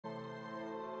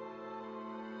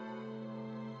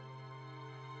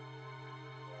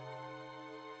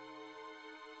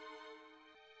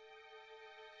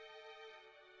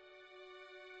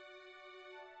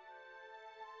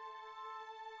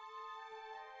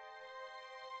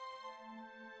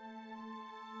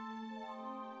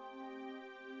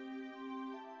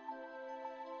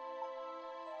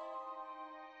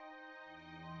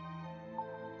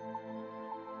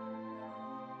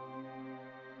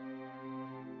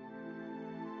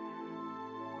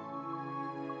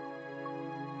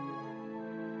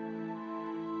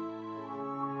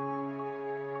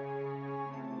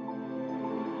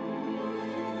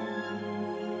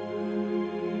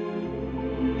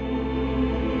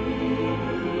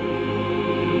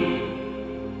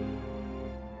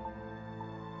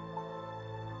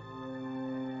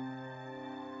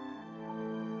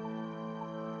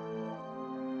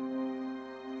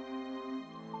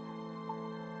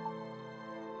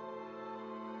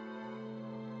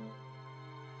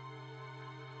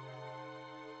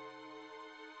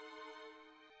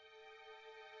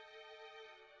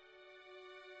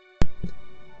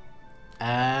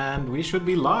And we should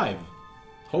be live,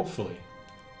 hopefully.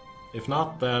 If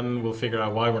not, then we'll figure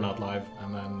out why we're not live,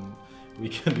 and then we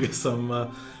can do some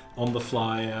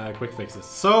on-the-fly quick fixes.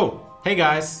 So, hey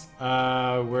guys,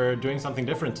 we're doing something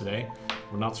different today.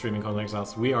 We're not streaming Colin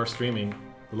Exiles, we are streaming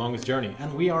The Longest Journey,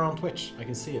 and we are on Twitch. I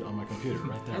can see it on my computer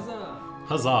right there. Huzzah!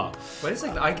 Huzzah! Wait a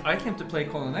second, I came to play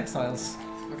Colin Exiles.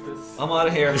 Fuck this. I'm out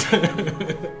of here.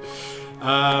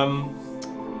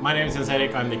 My name is Jens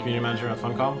Erik, I'm the community manager at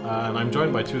Funcom, and I'm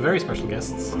joined by two very special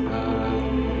guests. Why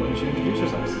don't you introduce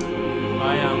yourselves?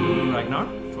 I am Ragnar,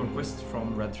 Tørnquist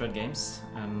from Red Thread Games,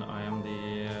 and I am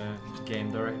the game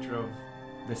director of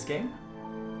this game.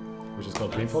 Which is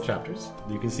called Dreamfall Chapters.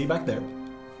 You can see back there.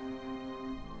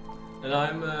 And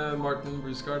I'm Martin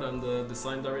Bruusgaard, I'm the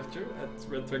design director at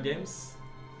Red Thread Games.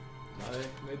 I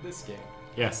made this game.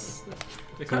 Yes.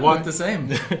 They kind of look the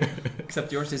same,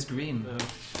 except yours is green.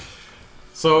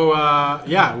 So,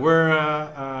 yeah, we're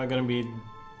going to be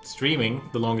streaming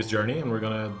The Longest Journey, and we're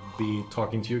going to be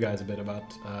talking to you guys a bit about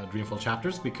Dreamfall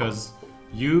Chapters, because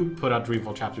you put out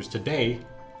Dreamfall Chapters today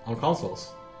on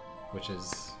consoles, which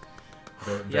is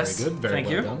very good, very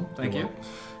well done. Thank you.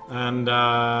 And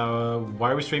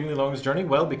why are we streaming The Longest Journey?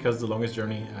 Well, because The Longest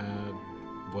Journey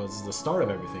was the start of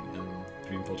everything, and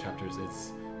Dreamfall Chapters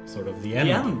is sort of the end.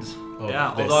 The end. Of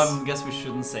yeah, this. although I guess we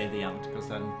shouldn't say the end, because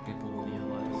then people will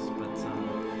yell at us. But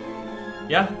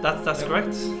yeah, that's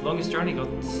correct. Longest Journey got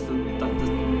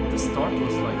the start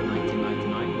was like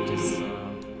 1999, which is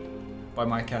by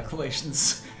my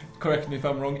calculations. Correct me if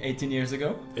I'm wrong. 18 years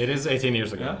ago. It is 18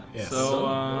 years ago. Yeah. Yes.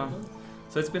 So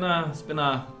it's been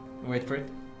a wait for it,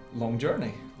 long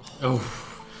journey. Oh.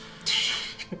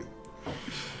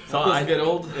 So I get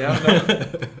old. Yeah.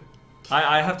 No.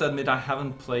 I have to admit I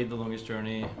haven't played The Longest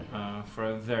Journey for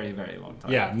a very, very long time.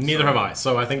 Yeah, neither have I.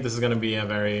 So I think this is going to be a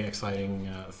very exciting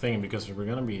thing, because we're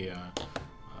going to be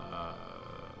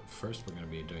first we're going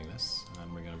to be doing this, and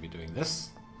then we're going to be doing this,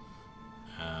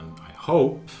 and I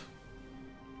hope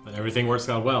that everything works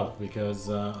out well, because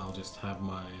I'll just have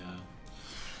my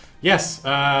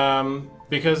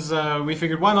because we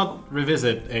figured why not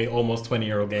revisit a almost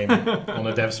 20-year-old game on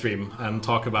a dev stream and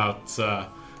talk about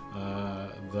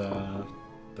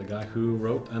the guy who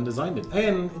wrote and designed it,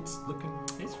 and it's looking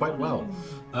quite well.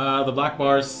 The black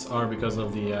bars are because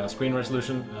of the screen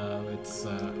resolution. It's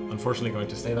unfortunately going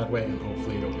to stay that way, and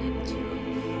hopefully you'll be able to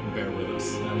bear with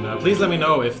us. And please let me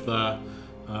know if the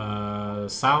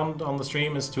sound on the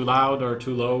stream is too loud or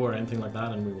too low or anything like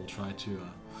that, and we will try to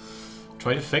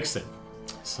fix it.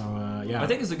 So yeah, I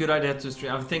think it's a good idea to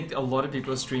stream. I think a lot of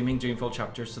people are streaming Dreamfall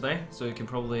Chapters today, so you can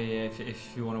probably,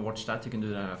 if you want to watch that, you can do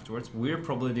that afterwards. We're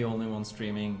probably the only ones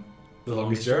streaming The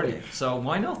Longest Journey, so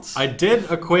why not? I did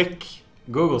a quick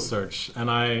Google search,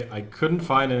 and I couldn't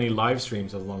find any live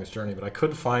streams of The Longest Journey, but I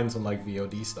could find some like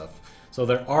VOD stuff. So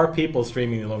there are people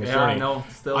streaming The Longest Journey. I know.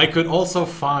 Still, I could also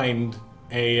find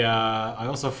a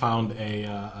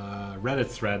Reddit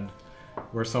thread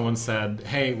where someone said,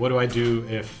 "Hey, what do I do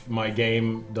if my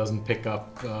game doesn't pick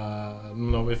up?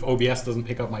 If OBS doesn't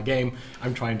pick up my game,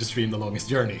 I'm trying to stream The Longest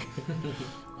Journey."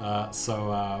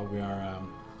 So we are.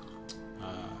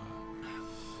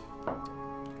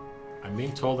 I'm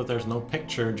being told that there's no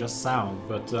picture, just sound,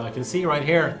 but I can see right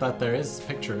here that there is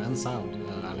picture and sound.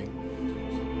 Ali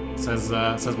says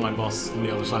my boss on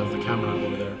the other side of the camera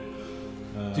over there.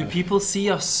 Do people see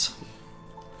us?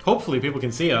 Hopefully, people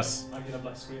can see us. I get a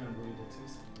black screen and read it too.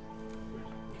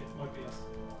 Okay, it might be us.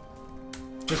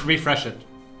 Just refresh it.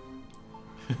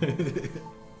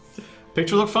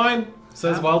 Picture look fine.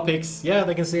 Says Wild Peaks. Yeah,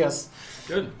 they can see us.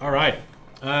 Good. All right.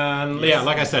 Yeah,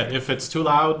 like I said, if it's too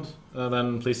loud,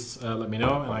 then please let me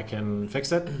know and I can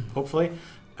fix it. Hopefully.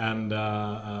 And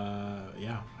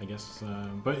yeah, I guess.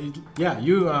 But yeah,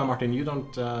 you, Martin,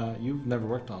 you've never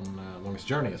worked on Longest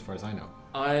Journey, as far as I know.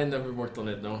 I never worked on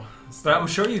it, no. But I'm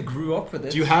sure you grew up with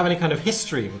it. Do you have any kind of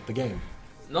history with the game?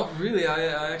 Not really.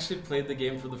 I actually played the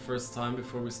game for the first time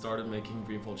before we started making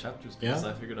Dreamfall Chapters, because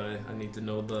I figured I need to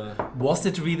know the... Was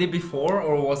it really before,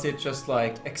 or was it just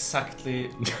like exactly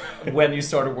when you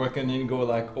started working and you go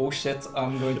like, oh shit,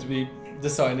 I'm going to be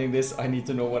designing this, I need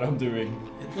to know what I'm doing?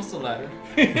 It was the latter.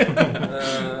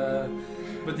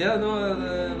 But yeah,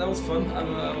 no, that was fun. I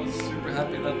was super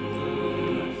happy that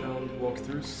I found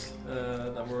walkthroughs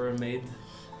that were made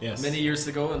many years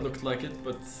ago and looked like it,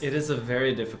 but... It is a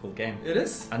very difficult game. It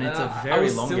is. And it's a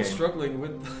very long game. I was still struggling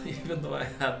with, even though I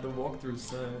had the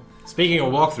walkthroughs. Speaking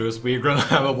of walkthroughs, we're going to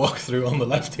have a walkthrough on the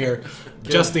left here,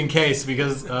 just in case,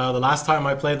 because the last time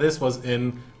I played this was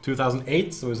in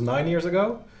 2008, so it was 9 years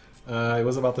ago. It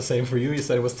was about the same for you. You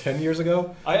said it was 10 years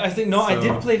ago. I think no, I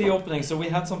did play the opening. So we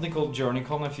had something called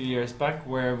JourneyCon a few years back,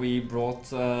 where we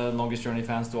brought Longest Journey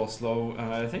fans to Oslo.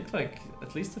 I think like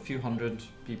at least a few hundred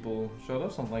people showed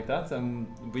up, something like that. And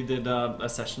we did a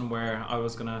session where I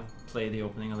was gonna play the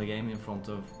opening of the game in front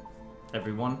of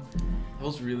everyone. That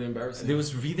was really embarrassing. It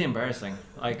was really embarrassing.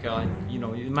 Like you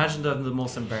know, you imagine the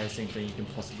most embarrassing thing you can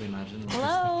possibly imagine.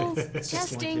 Hello, It's just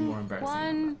slightly testing more embarrassing than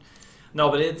one. that. No,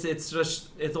 but it's just,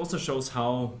 it also shows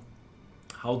how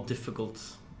difficult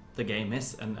the game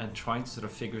is, and trying to sort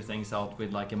of figure things out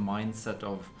with like a mindset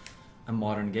of a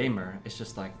modern gamer. It's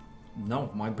just like, no,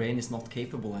 my brain is not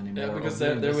capable anymore. Yeah, because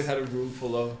there we had a room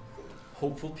full of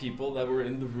hopeful people that were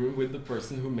in the room with the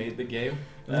person who made the game.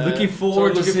 Looking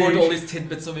forward to all these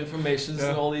tidbits of information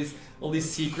and all these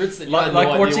secrets. That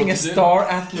like watching a star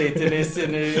athlete in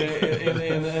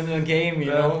a game, you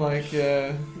know, like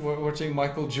watching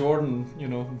Michael Jordan, you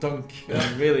know, dunk.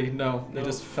 Really, no, he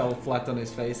just fell flat on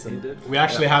his face. And We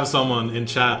actually have someone in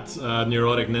chat,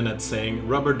 Neurotic Ninette, saying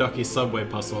 "Rubber Ducky Subway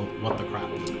Puzzle. What the crap?"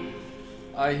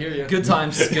 I hear you. Good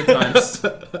times, good times.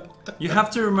 You have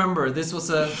to remember, this was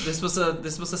a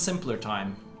simpler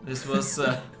time. This was.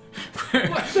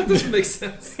 That doesn't make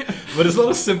sense. But it's not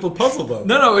a simple puzzle though.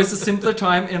 No, it's a simpler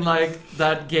time in like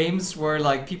that games where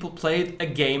like people played a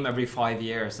game every 5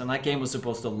 years, and that game was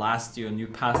supposed to last you, and you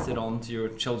passed it on to your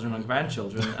children and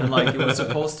grandchildren, and like it was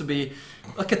supposed to be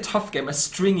like a tough game, a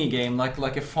stringy game, like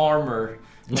a farmer,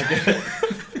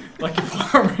 like a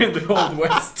farmer in the Old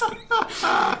West.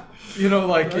 You know,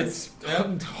 like it's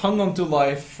hung onto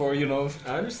life for, you know.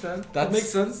 I understand. That makes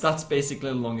sense. That's basically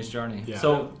The Longest Journey. Yeah.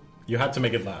 So you had to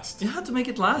make it last. you had to make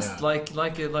it last, Yeah.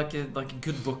 like a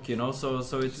good book, you know. So it's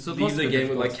supposed Leave to the be game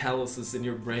with difficult. like calluses in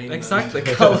your brain. Exactly,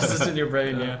 calluses in your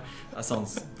brain. Yeah, that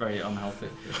sounds very unhealthy.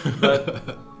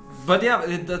 But yeah,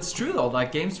 that's true though.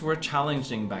 Like games were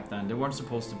challenging back then. They weren't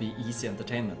supposed to be easy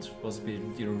entertainment. It was supposed to be,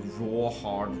 you know, raw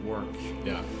hard work.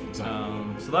 Yeah,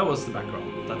 exactly. So that was the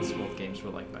background. That's what games were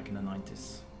like back in the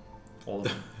 90s. All of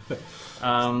them.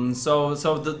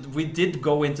 We did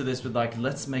go into this with like,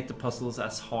 let's make the puzzles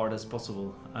as hard as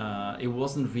possible. It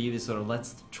wasn't really sort of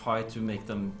let's try to make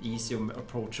them easy or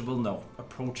approachable. No,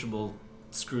 approachable.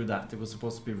 Screw that. It was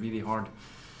supposed to be really hard.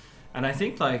 And I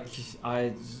think like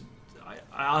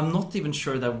I'm not even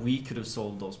sure that we could have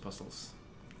solved those puzzles.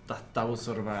 That was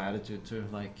sort of our attitude too.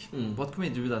 Like, what can we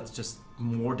do that's just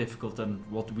more difficult than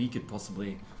what we could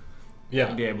possibly be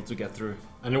able to get through?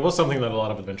 And it was something that a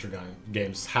lot of adventure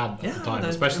games had at the time,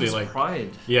 especially it was like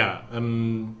pride. Yeah,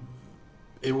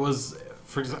 it was,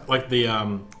 for example, like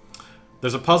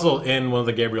there's a puzzle in one of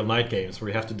the Gabriel Knight games where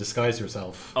you have to disguise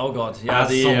yourself. Oh god, yeah,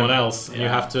 as someone else, and you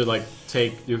have to like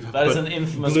that is an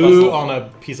infamous glue puzzle. on a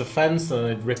piece of fence, and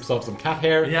it rips off some cat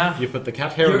hair. Yeah, you put the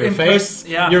cat hair on your face.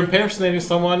 Yeah, you're impersonating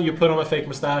someone. You put on a fake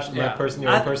mustache, and that person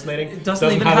you're impersonating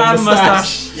doesn't even have a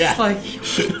mustache. Yeah,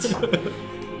 it's like.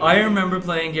 I remember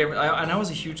playing Gabriel, and I was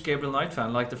a huge Gabriel Knight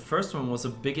fan. Like the first one was a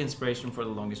big inspiration for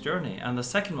The Longest Journey, and the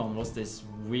second one was this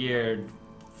weird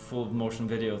full motion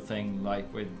video thing,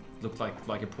 like with looked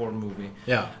like a porn movie.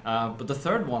 Yeah. But the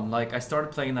third one, like I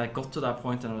started playing, and I got to that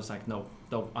point, and I was like, no,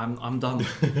 I'm done.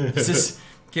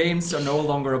 Games are no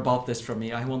longer about this for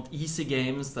me. I want easy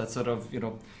games that sort of, you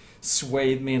know,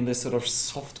 swayed me in this sort of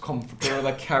soft comforter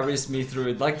that carries me through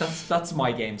it. Like that's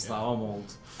my games now. I'm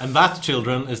old. And that,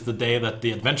 children, is the day that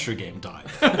the adventure game died.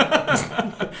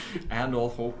 And all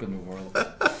hope in the world.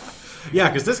 Yeah,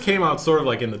 because this came out sort of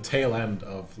like in the tail end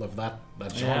of that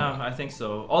genre. Yeah, I think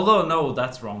so. Although, no,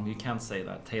 that's wrong. You can't say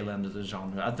that. Tail end of the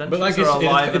genre. Adventures but like are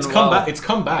alive it's and come well. back. It's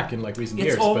come back in like recent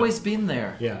years. It's always been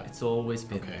there. Yeah, it's always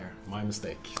been there. My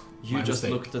mistake. You just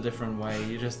looked a different way.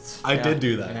 You just. I did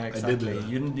do that. Yeah, exactly. I did do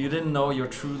that. You didn't know your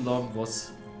true love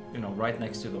was, you know, right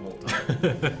next to you the whole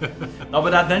time. No,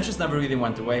 but Adventures never really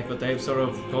went away, but they've sort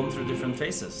of gone through different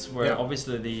phases, where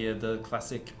obviously the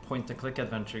classic point-and-click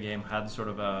adventure game had sort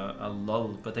of a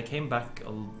lull, but they came back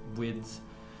with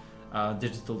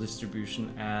digital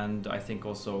distribution, and I think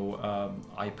also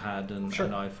iPad and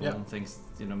iPhone and things,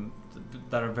 you know,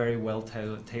 that are very well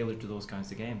tailored to those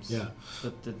kinds of games. Yeah.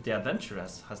 But the adventure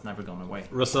has never gone away.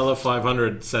 Rosella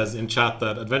 500 says in chat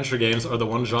that adventure games are the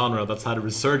one genre that's had a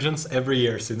resurgence every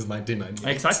year since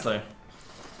 1998. Exactly.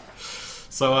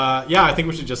 So yeah, I think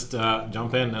we should just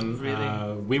jump in,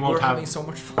 and we won't have having so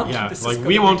much fun. Yeah, like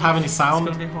we won't have any sound,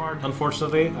 it's gonna be hard.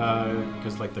 Unfortunately,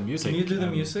 because like the music. Can you do the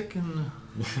music and?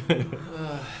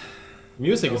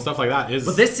 music and stuff like that is.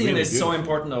 But this scene really is beautiful. so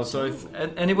important though. So if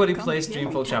anybody plays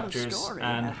Dreamfall Chapters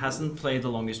and hasn't played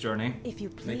The Longest Journey, If you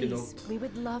Make a please, note. we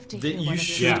would love to the, hear you one of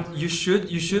should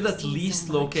your you should at least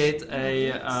locate a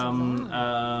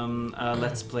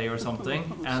let's play or something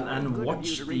and watch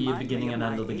the beginning and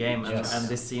end of the game and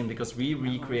this scene, because we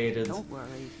recreated Don't worry.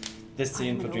 this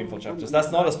scene for Dreamfall Chapters.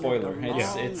 That's not a spoiler.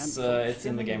 It's Yeah. it's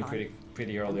in the game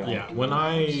pretty early on. Yeah,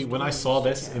 when I saw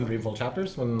this in Dreamfall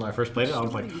Chapters when I first played it, I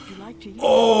was like, Would you like to hear?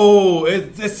 oh,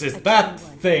 this is that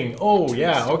thing. Oh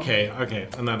yeah, okay,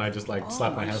 and then I just like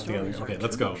slapped my hands together. Okay,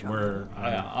 let's go.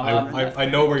 I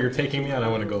know where you're taking me, and I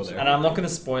want to go there. And I'm not going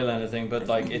to spoil anything, but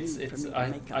like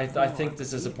I think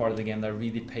this is a part of the game that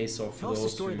really pays off for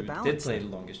those who did play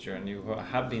The Longest Journey, who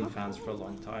have been fans for a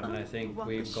long time, and I think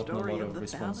we've gotten a lot of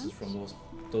responses from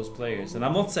those players. And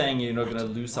I'm not saying you're not going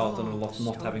to lose out on a lot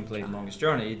not having played The Longest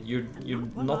Journey. You're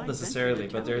not necessarily,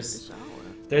 but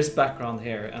there's background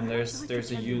here, and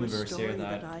there's a universe here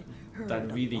that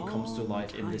really comes to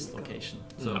life in this location.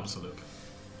 So Absolutely.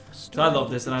 So I love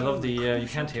this, and I love the you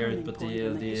can't hear it, but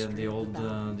the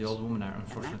old woman there.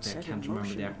 Unfortunately, I can't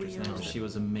remember the actress name. But she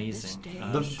was amazing.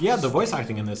 The voice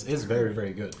acting in this is very,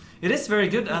 very good. It is very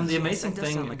good, and the amazing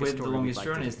thing with The Longest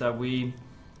Journey is that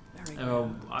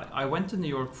I went to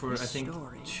New York for I think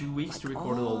 2 weeks to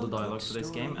record all the dialogue for this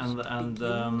game, and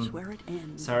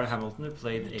Sarah Hamilton, who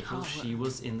played April, she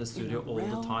was in the studio all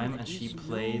the time, and she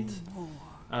played.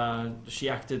 She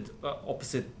acted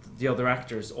opposite the other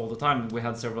actors all the time. We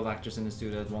had several actors in the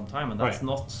studio at one time, and that's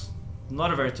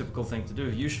not a very typical thing to do.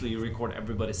 Usually you record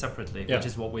everybody separately, which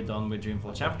is what we've done with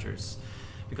Dreamfall Chapters,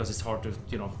 because it's hard to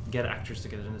get actors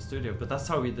together in the studio. But that's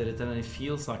how we did it, and it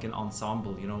feels like an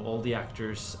ensemble. All the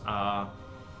actors are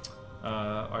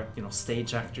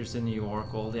stage actors in New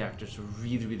York. All the actors were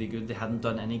really, really good. They hadn't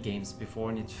done any games before,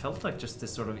 and it felt like just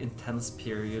this sort of intense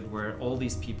period where all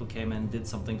these people came in, did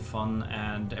something fun,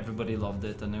 and everybody loved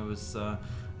it. And it was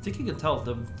I think you can tell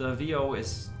the VO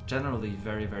is generally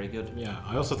very, very good. Yeah,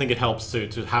 I also think it helps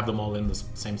to have them all in the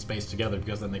same space together,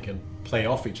 because then they can play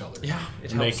off each other. Yeah,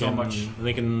 it helps so much. And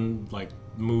they can like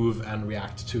move and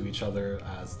react to each other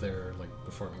as they're like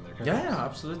performing their characters. Yeah,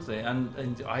 absolutely.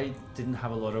 And I didn't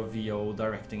have a lot of VO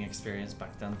directing experience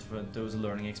back then. There was a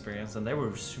learning experience, and they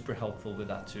were super helpful with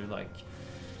that too. Like,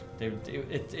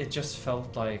 it just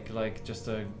felt like just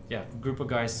a group of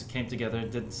guys came together,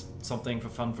 did something for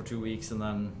fun for 2 weeks, and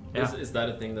then Is that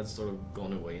a thing that's sort of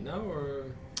gone away now, or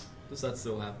does that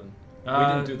still happen? We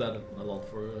Uh, didn't do that a lot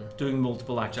for doing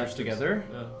multiple actors chapters. together.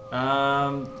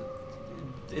 Yeah.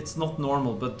 It's not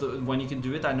normal, but when you can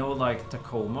do it, I know like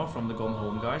Tacoma from the Gone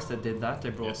Home guys that did that.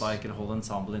 They brought like a whole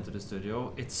ensemble into the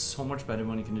studio. It's so much better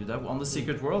when you can do that. On The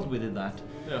Secret World, we did that.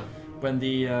 Yeah. When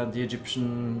the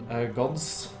Egyptian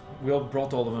gods, we all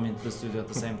brought all of them into the studio at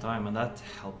the same time, and that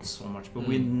helped so much. But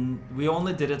we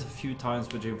only did it a few times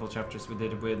with Dreamfall Chapters. We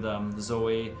did it with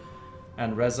Zoe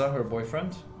and Reza, her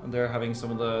boyfriend, and they're having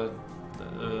some of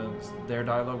their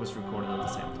dialogue was recorded at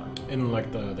the same time. In like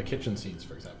the kitchen scenes,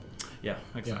 for example. Yeah,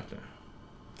 exactly. Yeah.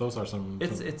 Those are some.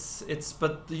 It's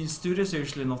but the studios are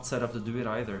usually not set up to do it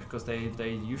either, because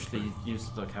they usually use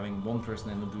like having one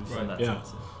person in the booth, and that's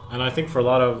it. And I think for a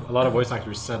lot of voice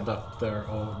actors set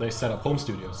up home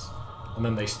studios, and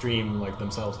then they stream like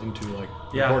themselves into like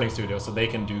recording studios, so they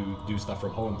can do stuff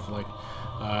from home. Like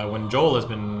when Joel has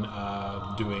been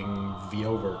doing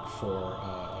VO work for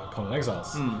Conan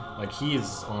Exiles, like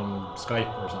he's on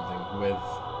Skype or something with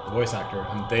the voice actor,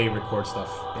 and they record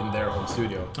stuff in their own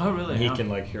studio. Oh, really? And he can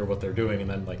like hear what they're doing, and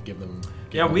then like give them.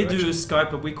 We do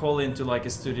Skype, but we call into like a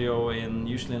studio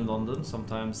usually in London,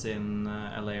 sometimes in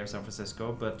LA or San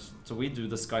Francisco. But so we do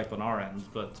the Skype on our end,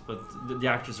 but the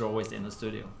actors are always in the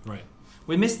studio. Right.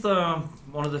 We missed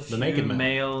one of the few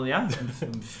male,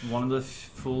 one of the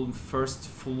first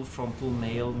full frontal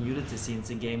male nudity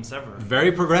scenes in games ever.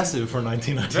 Very progressive for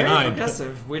 1999. Very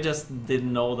progressive. We just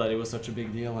didn't know that it was such a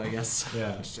big deal, I guess.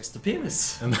 Yeah. It's just a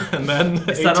penis. And then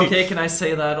is that okay? Can I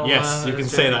say that? On yes, you can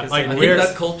say that. Like, I think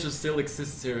that culture still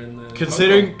exists here in.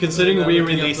 Considering we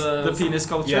released the penis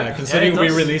culture. Yeah, considering we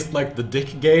released like the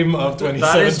dick game of 2017.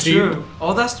 That is true.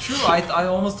 Oh, that's true. I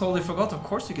almost totally forgot. Of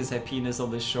course, you can say penis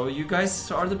on this show. You guys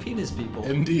are the penis people.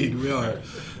 Indeed, we are.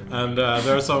 And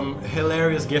there are some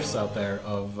hilarious gifs out there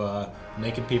of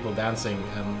naked people dancing,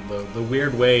 and the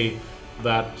weird way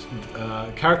that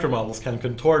character models can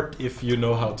contort if you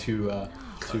know how to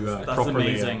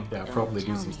properly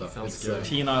do some stuff. It's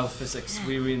penile physics.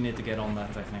 We really need to get on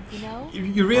that, I think.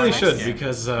 You really should,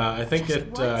 because I think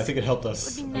it helped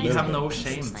us. We have no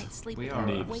shame. We are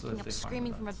waking up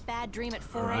screaming from a bad dream at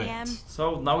 4 a.m.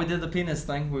 So now we did the penis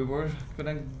thing. We were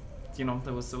gonna you know,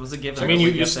 there was a given. I mean,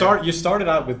 you started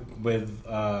out with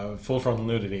full frontal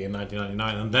nudity in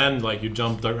 1999, and then like you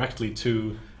jumped directly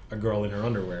to a girl in her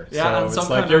underwear. Yeah, so and it's some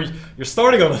like kind you're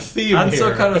starting on a theme and here.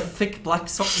 so kind of thick black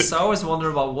socks. So I always wonder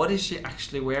about what is she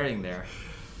actually wearing there.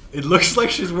 It looks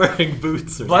like she's wearing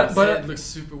boots or But something. It looks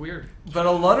super weird. But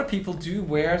a lot of people do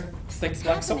wear thick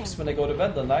black socks when they go to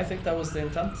bed, and I think that was the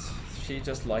intent. She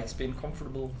just likes being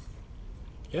comfortable.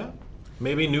 Yeah.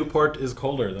 Maybe Newport is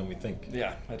colder than we think.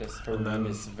 Yeah, it is. Her And room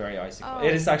then- is very icy. Oh,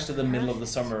 it is actually the middle of the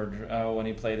summer when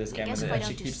you play this I game, guess and if I she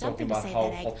don't do keeps talking something to about say how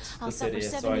that hot I'll the city suffer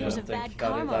is. 7 So I years don't of bad think that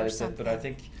karma that or is it. But I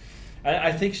something. think,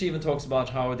 I think she even talks about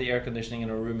how the air conditioning in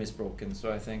her room is broken.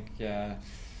 So I think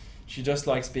she just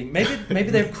likes being. Maybe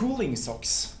they're cooling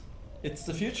socks. It's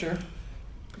the future.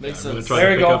 Makes I'm gonna sense. try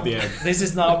There and you pick go. up the egg. This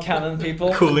is now canon,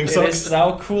 people. Cooling It socks? is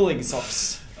now cooling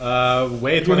socks.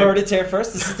 Wait. You heard it here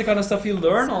first. This is the kind of stuff you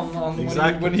learn on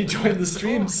Exactly. when you join the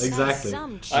streams. Exactly.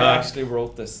 I actually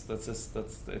wrote this.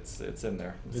 It's in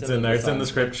there. It's in there. It's in the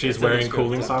script. She's It's in the wearing script,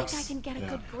 cooling yeah. socks.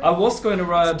 I was going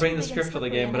to bring the script for the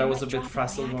game, but I was a bit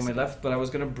frazzled when we left. But I was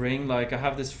going to bring like I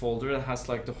have this folder that has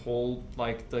like the whole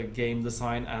like the game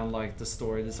design and like the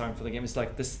story design for the game. It's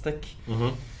like this thick,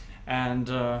 and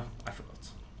I forgot.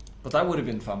 But that would have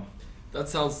been fun. That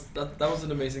sounds that was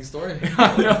an amazing story.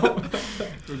 I know.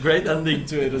 Great ending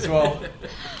to it as well.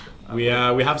 We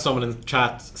have someone in the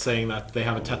chat saying that they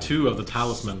have a tattoo of the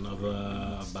talisman of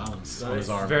balance on his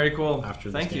arm. Very cool. After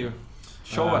this Thank game. you.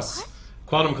 Show us.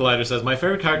 Quantum Collider says my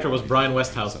favorite character was Brian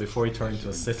Westhouse before he turned into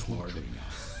a Sith Lord.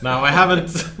 Now I haven't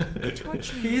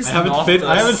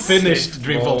finished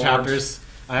Dreamfall chapters.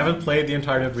 I haven't played the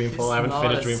entirety of Dreamfall. I haven't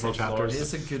finished Dreamfall chapters.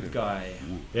 He's a good guy.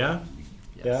 Yeah?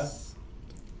 Yes.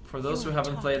 For those who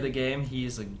haven't played the game, he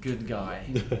is a good guy.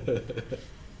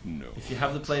 No. If you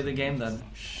haven't played the game, then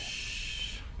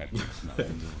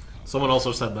Someone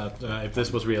also said that if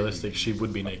this was realistic, she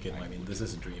would be naked. I mean, this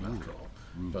is a dream after all.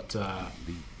 But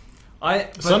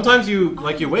sometimes you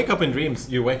wake up in dreams.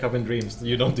 You wake up in dreams.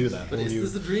 You don't do that. But is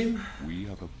this a dream?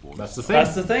 That's the thing.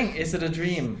 That's the thing. Is it a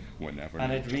dream? Whenever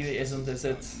And it really isn't, is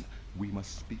it? we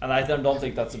must speak. And I don't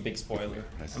think that's a big spoiler.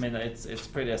 I mean, it's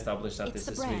pretty established that It's this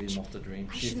the is really branch. not a dream.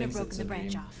 I She shouldn't have thinks it's broken the a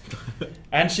branch dream. off.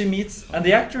 And she meets, and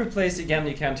the actor who plays again,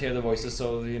 you can't hear the voices,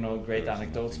 so you know, great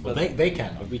anecdotes. But They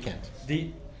can, but we can't.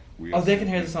 they can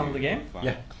hear the sound of the game.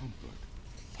 Yeah.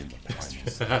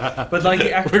 But like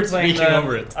the actor We're playing speaking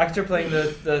over it.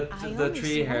 the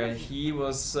tree here, he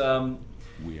was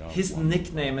his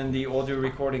nickname in the audio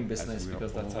recording business,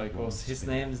 because that's how it goes. His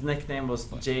nickname was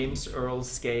James Earl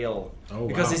Scale, Oh,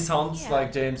 because wow. he sounds Yeah.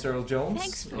 like James Earl Jones,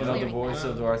 Thanks for you know, the clearing voice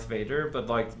of Darth Vader. But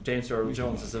like James Earl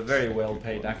Jones is a very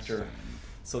well-paid actor.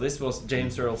 So this was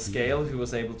James Earl Scale, who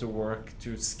was able to work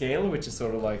to scale, which is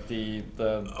sort of like the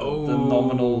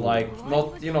nominal, like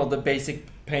not the basic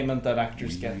payment that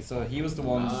actors get. So he was the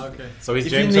one. Okay. So he's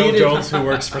If you James Earl needed- Jones who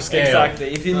works for Scale. Exactly.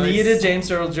 If you Nice. needed James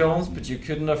Earl Jones, but you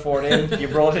couldn't afford him, you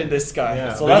brought in this guy.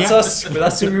 Yeah, So but that's yeah. us.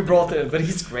 That's who we brought in. But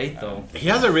he's great though. He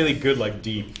has a really good, like,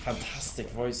 deep, Fantastic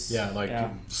voice.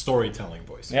 storytelling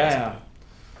voice. Yeah, basically.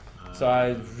 So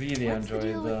I really What's the enjoyed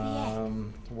deal with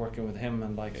the working with him,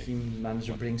 and like he managed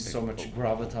to bring so much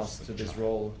gravitas to this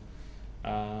role.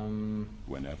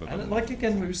 Whenever And like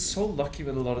again, we were so lucky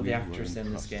with a lot of the actors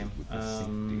in this game.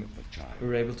 We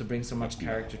were able to bring so much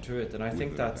character to it, and I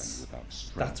think that's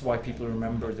why people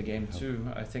remember the game too.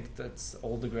 I think that's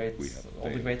all the great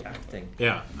acting.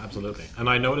 Yeah, absolutely. And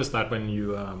I noticed that when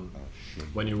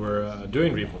you were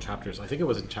doing Dreamfall chapters, I think it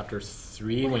was in chapter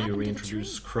 3 when you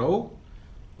reintroduced Crow.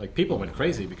 Like, people went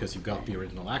crazy because you got the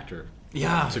original actor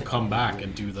to come back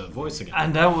and do the voice again.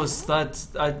 And that was that.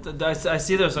 I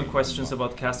see there's some questions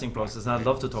about the casting process, and I'd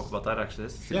love to talk about that actually.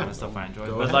 This is the kind of stuff I enjoy.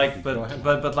 Go But ahead. like, Go ahead.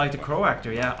 but like the Crow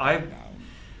actor,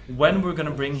 when we're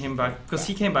gonna bring him back, because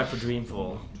he came back for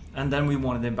Dreamfall, and then we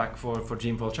wanted him back for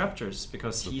Dreamfall chapters,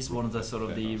 because he's one of the sort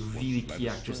of the really key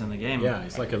actors in the game. Yeah,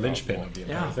 he's like a linchpin of the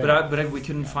entire Yeah, thing. but we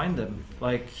couldn't find him.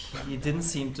 Like he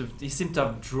seemed to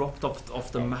have dropped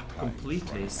off the map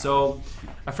completely. So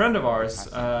a friend of ours,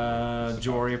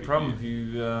 Jory Prum,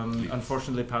 who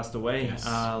unfortunately passed away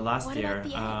last What year,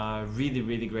 about the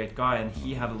really great guy, and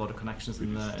he had a lot of connections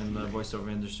in the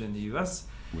voiceover industry in the US.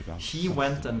 He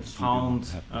went and found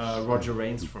Roger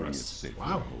Raines for us.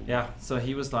 Wow. Yeah, so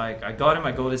he was like, I got him,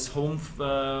 I got his home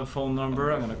phone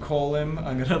number, I'm gonna call him,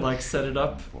 I'm gonna like set it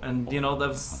up, and it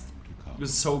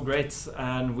was so great,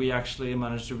 and we actually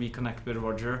managed to reconnect with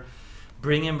Roger,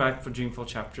 bring him back for Dreamfall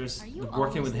chapters. Are you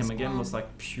Working with always him this again was one?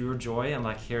 like pure joy, and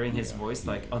like hearing his voice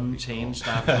like unchanged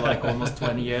after like almost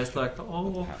 20 years, like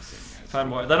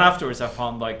fanboy. Then afterwards I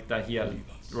found like that he had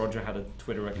Roger had a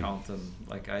Twitter account, and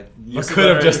like you could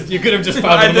have just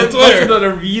found him on must Twitter. have done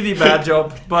a really bad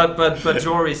job, but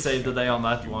Jory saved the day on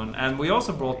that one, and we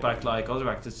also brought back like other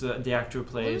actors. The actor who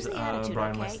played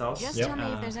Brian Westhouse. Just tell me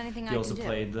if there's anything he I also can do.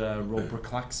 played Roper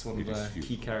Clax, one of the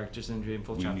key characters in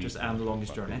Dreamfall chapters and The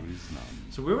Longest Journey.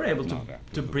 So we were able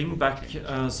to bring back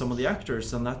some of the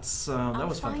actors, and that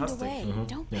was fantastic.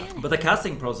 Don't panic. But the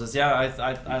casting process,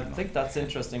 I think that's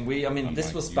interesting.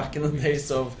 This was back in the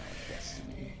days of,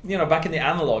 back in the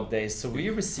analog days. So we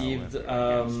received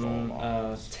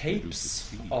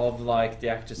tapes of like the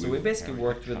actors. So we basically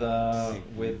worked with a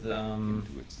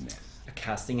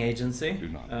casting agency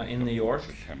in New York.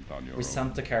 We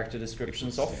sent the character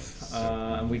descriptions off,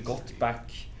 and we got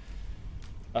back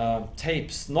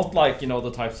tapes, not like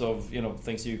the types of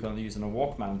things you can use in a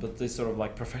Walkman, but these sort of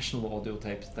like professional audio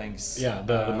tape things. Yeah,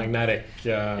 the magnetic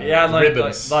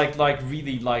ribbons, like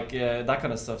really like that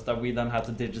kind of stuff that we then had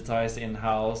to digitize in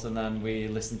house, and then we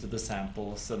listened to the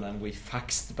samples, and then we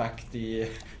faxed back the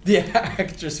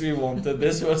actors we wanted.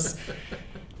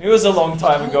 It was a long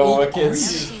time ago,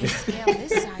 kids.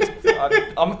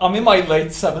 I'm in my late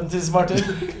 70s,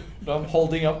 Martin. I'm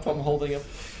holding up.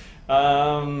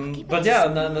 But yeah,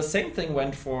 and then the same thing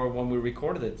went for when we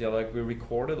recorded it. Like we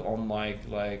recorded on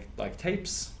like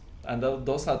tapes, and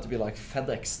those had to be like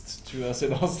FedExed to us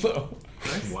in Oslo.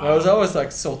 Wow. I was always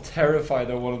like so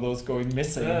terrified of one of those going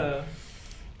missing. Yeah.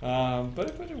 But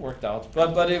it worked out.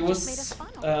 But it was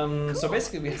so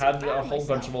basically we had a whole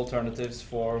bunch of alternatives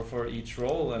for each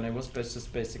role, and it was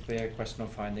just basically a question of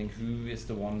finding who is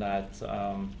the one that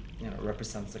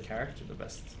represents the character the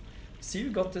best. See,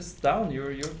 you got this down.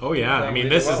 You're oh yeah, I mean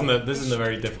really this isn't a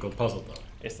very difficult puzzle though.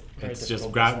 It's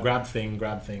just grab thing,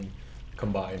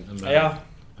 combine,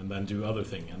 and then do other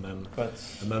thing, and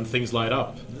then things light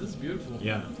up. This is beautiful.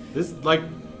 Yeah, this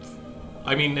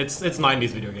it's 90s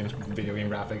video game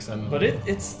graphics, but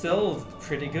it's still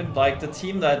pretty good. Like the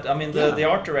team that the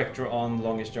art director on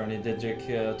Longest Journey, Didrik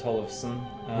Tollefsen.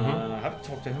 I have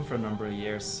talked to him for a number of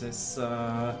years.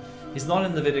 He's not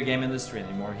in the video game industry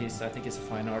anymore. I think he's a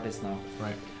fine artist now.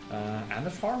 Right. And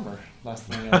a farmer. Last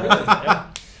thing I read.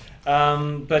 Yeah.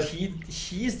 But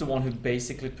he's the one who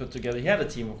basically put together. He had a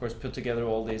team, of course, put together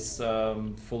all these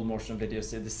full motion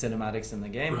videos, the cinematics in the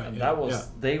game, right, and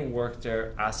they worked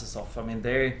their asses off. I mean,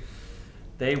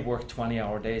 they worked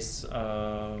 20-hour days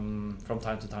from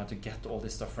time to time to get all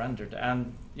this stuff rendered.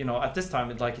 And at this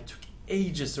time, it took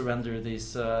ages to render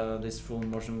these full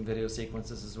motion video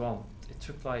sequences as well. It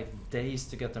took like days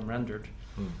to get them rendered.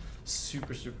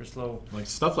 Super slow. Like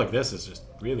stuff like this is just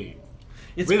really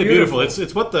beautiful.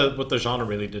 It's what the genre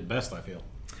really did best, I feel.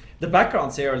 The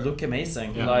backgrounds here look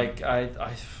amazing. Yeah. Like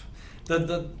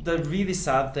the really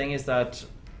sad thing is that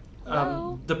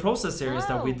the process here is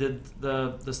that we did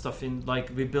the stuff in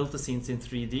we built the scenes in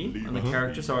 3D, and the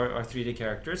characters are 3D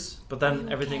characters, but then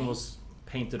everything was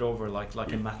painted over like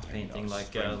a matte painting,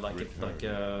 like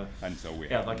a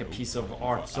piece of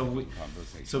art.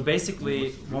 So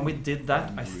basically, when we did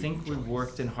that, I think we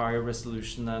worked in higher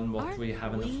resolution than what we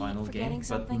have in the final game,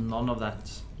 but none of that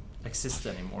exists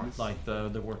anymore. Like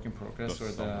the work in progress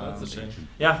or the. That's a shame.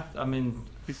 Yeah, I mean,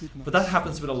 but that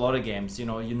happens with a lot of games.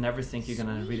 You never think you're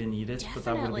gonna really need it, but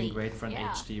that would have been great for an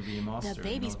HD remaster. The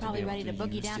baby's probably ready to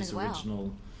boogie down as well.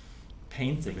 Original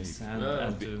paintings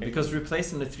because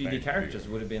replacing the 3D characters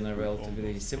would have been a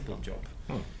relatively simple job.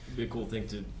 It'd be a cool thing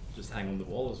to just hang on the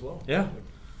wall as well. Yeah,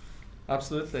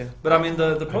 absolutely. But I mean,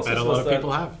 the process a was lot of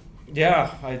people have. Yeah,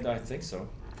 I think so.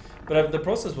 But the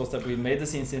process was that we made the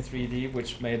scenes in 3D,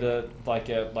 which made a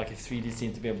 3D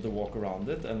scene to be able to walk around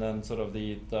it, and then sort of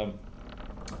the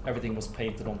everything was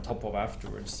painted on top of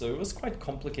afterwards. So it was quite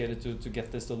complicated to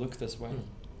get this to look this way.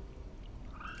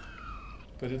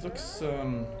 But it looks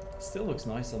still looks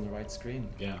nice on the right screen.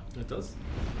 Yeah, it does.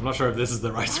 I'm not sure if this is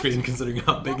the right screen considering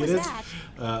how big it is,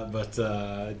 but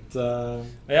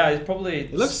it probably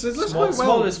it looks quite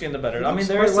smaller the screen the better. I mean,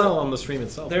 there is on the stream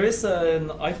itself. There is an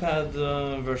iPad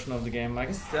version of the game, I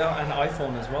guess, an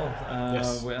iPhone as well,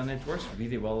 and it works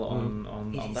really well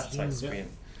on that side screen.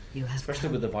 Especially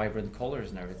with the vibrant colors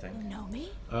and everything. You know me?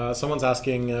 Someone's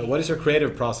asking, what is your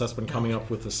creative process when coming up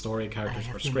with the story, characters,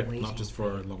 or script? Not just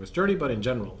for Longest Journey, but in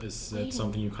general. Is it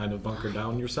something you kind of bunker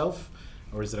down yourself,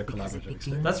 or is it a collaborative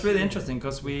experience? That's really interesting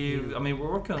because we're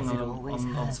working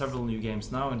on several new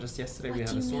games now, and just yesterday we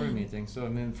had a story meeting. So I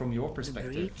mean, from your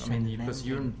perspective, I mean, because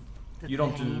you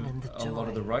don't do a lot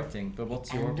of the writing, but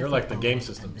what's your? You're like the game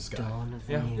systems guy.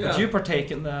 Yeah. But you partake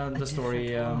in the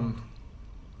story.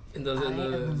 In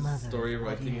the story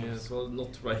writing as well,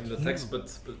 not writing the text,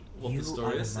 but what the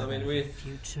story is. I mean,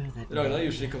 Ragnar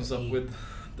usually comes up with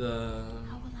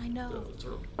How will I know?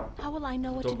 sort of How will I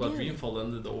know what talk to about do? Dreamfall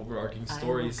and the overarching I will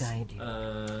stories. guide you.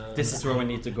 This is where we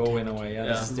need to go in a way. Yeah,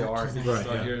 this is the art. Start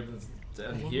yeah. here But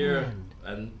and in here, the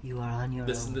end, and you are on your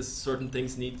this own. and this certain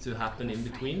things need to happen in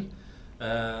between.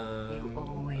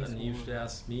 always And he usually were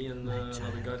asks me and my another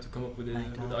child, guy to come up with my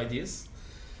with darling. ideas.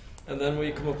 And then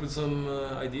we come up with some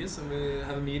ideas and we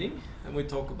have a meeting and we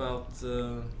talk about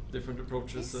different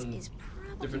approaches This and is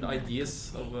probably different not a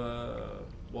ideas good of thing.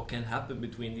 what can happen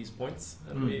between these points.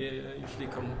 And we usually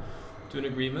come to an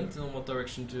agreement on what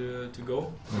direction to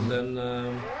go. And then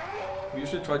we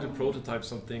usually try to prototype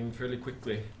something fairly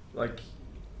quickly, like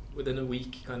within a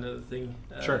week kind of thing.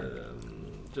 Sure.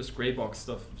 Just grey box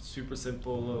stuff, super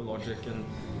simple logic and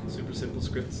super simple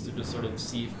scripts to just sort of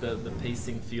see if the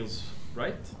pacing feels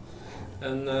right.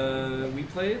 And we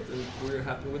play it, and if we're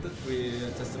happy with it, we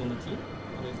test it on the team.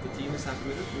 And if the team is happy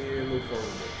with it, we move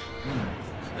forward with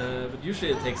it. But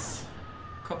usually it takes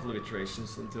a couple of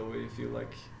iterations until we feel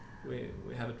like we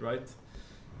have it right.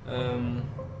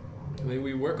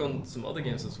 We work on some other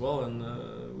games as well, and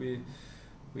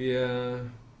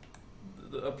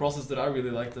a process that I really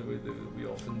like that we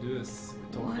often do is we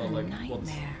talk What about a like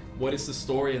nightmare. what is the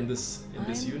story in this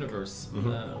I'm universe?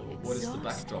 What is the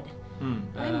backdrop?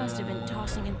 I must have been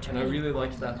tossing and And I turning really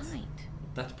like all that night.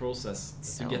 that process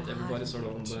So to get hot everybody in sort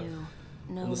of here, on too.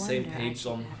 No the same wonder I page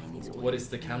keep on having these what is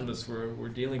weird the canvas dreams. we're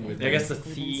dealing with. I guess the They've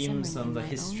been themes simmering and the in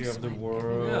my history own of the sweat.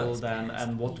 world Yeah.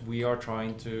 and what we are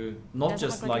trying to, not Doesn't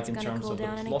just look like like it's in gonna terms cool of the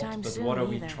down plot, anytime but soon what are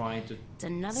we either. trying to It's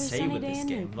another say sunny with day this in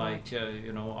game? Newport. Like,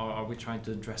 you know, are we trying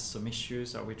to address some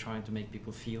issues? Are we trying to make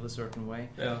people feel a certain way?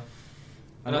 Yeah,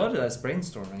 And a lot of that's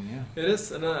brainstorming, yeah. it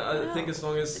is, and I think as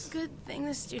long It's as a good thing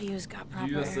the studio's got proper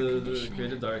you air as the conditioning.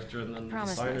 creative director and I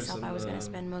promised designers myself and I was going to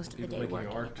spend most of the people day making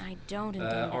working. art I don't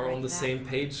intend to are break on the that. same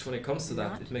page when it comes to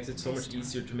that. Not It makes it so this much time.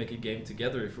 easier to make a game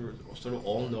together if we sort of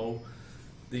all know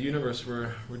the universe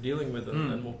we're dealing with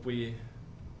and what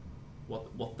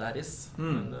that is,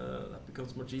 and that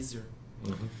becomes much easier.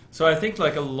 So I think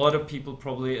like a lot of people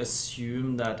probably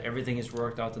assume that everything is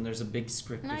worked out and there's a big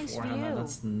script Nice beforehand, and view.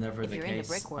 that's never If the you're into case.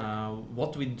 brickwork.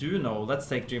 What we do know, let's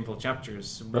take Dreamfall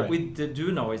Chapters. What Right. we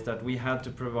do know is that we had to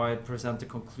present the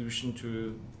conclusion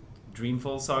to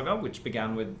Dreamfall Saga, which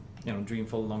began with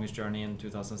Dreamfall Longest Journey in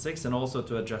 2006, and also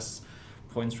to address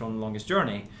points from Longest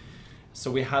Journey. So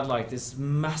we had like this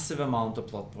massive amount of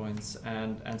plot points,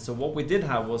 and so what we did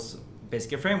have was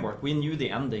basically a framework. We knew the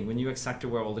ending. We knew exactly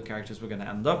where all the characters were going to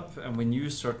end up, and we knew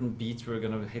certain beats we were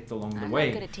going to hit along the I'm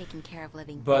way. not good at taking care of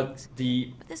living But things.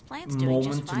 the But this plant's doing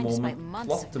just fine despite moment-to-moment months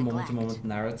plot, of the neglect. moment-to-moment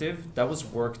narrative, that was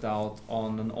worked out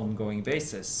on an ongoing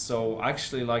basis. So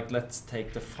actually, like, let's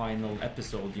take the final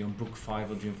episode, Book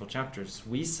 5 of Dreamfall Chapters.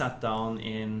 We sat down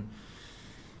in,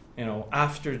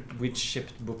 after we'd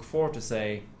shipped Book 4 to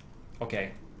say,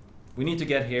 okay, we need to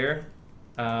get here.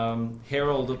 Here are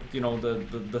all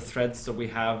the threads that we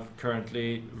have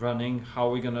currently running. How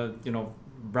are we gonna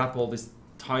wrap all this,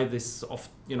 tie this off,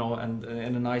 and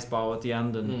in a nice bow at the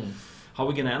end, and how are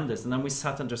we gonna end this? And then we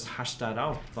sat and just hashed that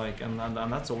out, like, and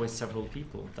that's always several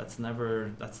people. That's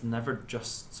never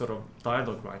just sort of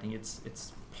dialogue writing.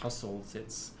 It's puzzles.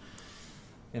 It's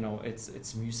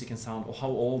music and sound, how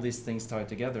all these things tie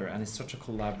together, and it's such a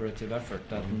collaborative effort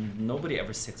that nobody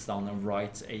ever sits down and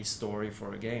writes a story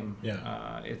for a game.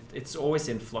 It's always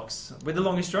in flux. With The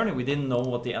Longest Journey, we didn't know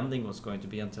what the ending was going to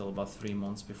be until about 3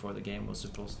 months before the game was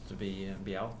supposed to be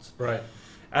out. Right.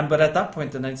 But at that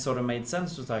point, then it sort of made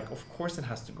sense. It was like, of course it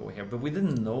has to go here, but we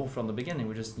didn't know from the beginning.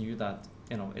 We just knew that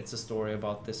it's a story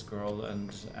about this girl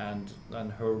and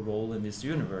her role in this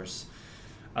universe.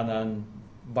 And then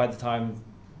by the time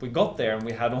we got there and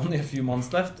we had only a few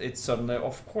months left, it's suddenly,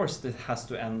 of course, it has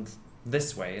to end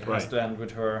this way. It has to end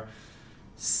with her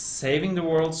saving the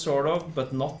world, sort of,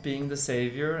 but not being the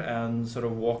savior, and sort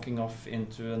of walking off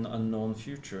into an unknown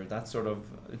future.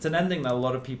 It's an ending that a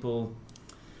lot of people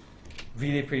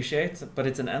really appreciate, but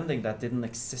it's an ending that didn't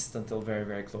exist until very,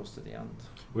 very close to the end.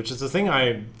 Which is the thing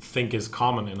I think is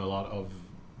common in a lot of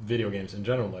video games in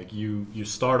general. Like you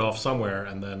start off somewhere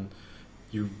and then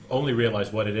you only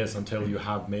realize what it is until you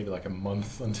have maybe like a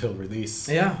month until release.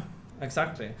 Yeah,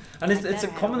 exactly. And it's a better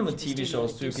common head with over to the TV studio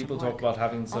shows to too. do some People talk work. about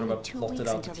having sort of Only a 2 plotted weeks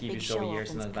out until the TV big show show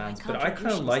years in opens, but my advance. But I kind of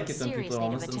contributions like is it when serious people are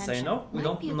native honest and say, attention. no, we Might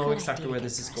don't be a know good exactly idea where to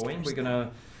this get is dressed going. first,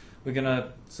 We're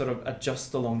gonna sort of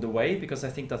adjust along the way, because I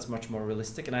think that's much more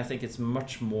realistic, and I think it's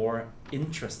much more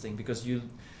interesting because you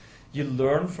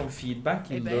learn from feedback,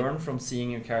 you learn from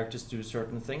seeing your characters do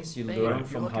certain things, you learn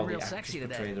from how the actors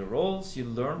portray the roles, you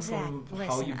learn from Zach,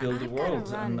 how you listen, build the I've gotta world,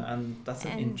 run. and that's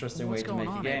an And interesting way What's to going make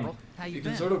a on, game. April? How You you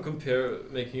can been? sort of compare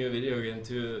making a video game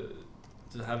to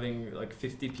having like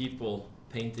 50 people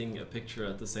painting a picture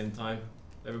at the same time.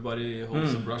 Everybody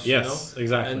holds a brush, Yes, you know?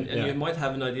 exactly. And yeah. you might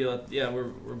have an idea that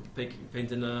we're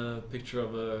painting a picture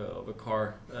of a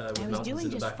car with mountains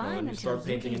in the background. And you start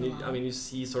painting, and you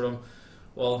see sort of,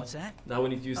 well, What's that? now we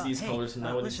need to use these Hey, colors, and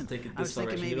now we need listen, to take it I was this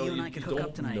thinking direction. maybe You you and I know, could you hook don't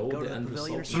up tonight, know go to the the end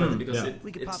pavilion or result something. because Yeah.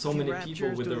 We could it's pop so a few many rap people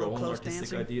chairs, with do a their little own close artistic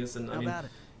dancing. ideas, and I How mean, about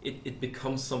it? it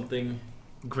becomes something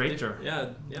Greater.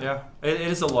 Yeah. It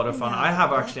is a lot of fun. No, I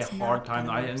have actually that's a hard not time.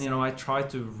 gonna work. I try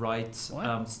to write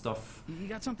What? stuff You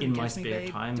got something in my against me, spare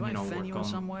babe? time. Do I offend Work you in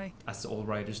some on, way? as all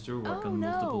writers do, work Oh, on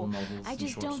multiple no. novels I and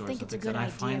just short don't stories think and it's a things. good And I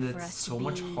idea find it for us so to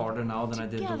much be harder now than I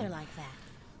did together like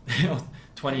that.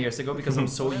 20 years ago because I'm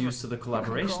so used to the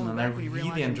collaboration and I Back when you realize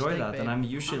really your enjoy mistake, that. babe. And I'm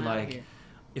usually I'm outta like, here.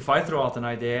 if I throw out an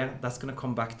idea, that's gonna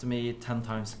come back to me 10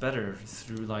 times better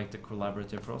through like the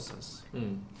collaborative process.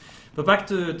 But back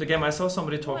to the game, I saw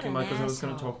somebody talking an about, because I was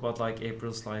going to asshole. talk about like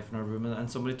April's life in her room,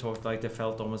 and somebody talked like they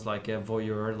felt almost like a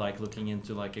voyeur, like looking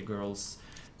into like a girl's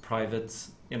private,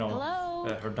 Hello?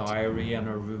 her diary and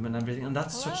her room and everything. And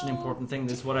that's such an Hello? important thing.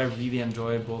 This is what I really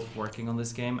enjoy both working on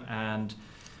this game and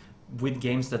with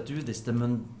games that do this, the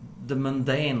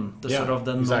mundane, the Yeah, sort of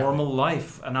the exactly. normal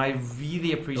life. And I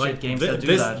really appreciate games that do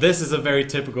this, that. This is a very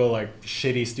typical like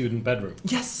shitty student bedroom.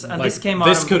 Yes, and Like, this came out.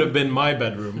 This could have been my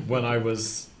bedroom when I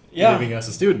was Yeah. living as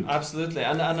a student. Absolutely,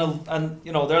 and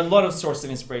there are a lot of sources of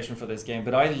inspiration for this game.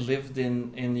 But I lived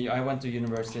I went to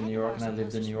university in New York, and I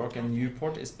lived in New York. And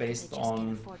Newport is based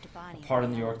on a part of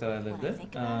New York that I lived in,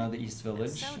 the East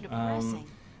Village.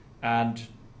 And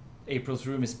April's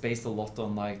room is based a lot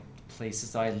on like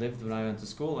places I lived when I went to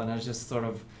school, and I just sort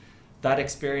of that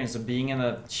experience of being in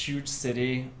a huge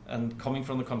city and coming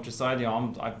from the countryside.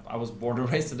 I was born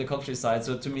and raised in the countryside,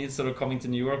 so to me, sort of coming to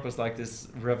New York was like this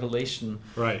revelation.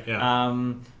 Right. Yeah.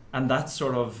 And that's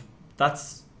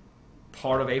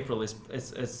part of April is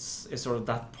sort of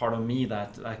that part of me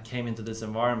that came into this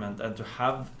environment,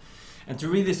 and to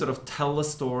really sort of tell a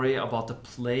story about a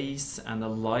place and a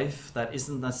life that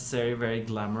isn't necessarily very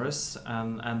glamorous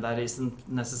and that isn't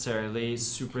necessarily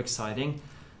super exciting.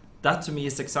 That to me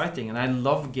is exciting, and I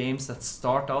love games that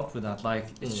start out with that. Like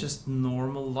it's just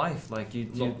normal life. Like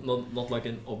not like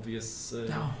an obvious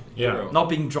No. hero. not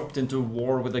being dropped into a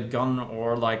war with a gun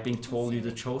or like being told you're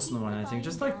the chosen or anything.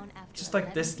 Just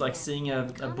like this, like seeing a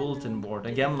bulletin board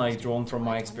again, like drawn from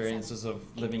my experiences of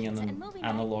living in an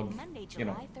analog,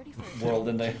 world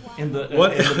in the in the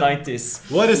 90s.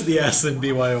 What is the S in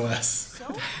BYOS?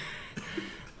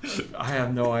 I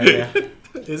have no idea.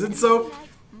 Is it soap?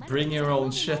 Bring your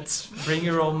own shit. Bring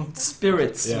your own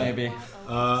spirits, Yeah. maybe.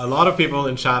 A lot of people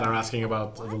in chat are asking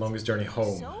about the longest journey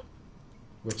home,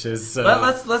 which is.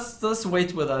 Let's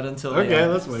wait with that until. the Okay,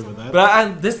 end. let's wait with that.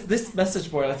 But this message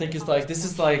board, I think, is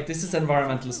this is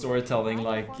environmental storytelling.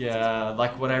 Like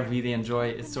what I really enjoy.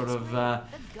 It's sort of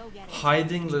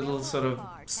hiding little sort of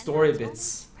story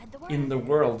bits in the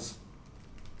world.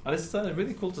 And it's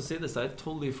really cool to see this. I'd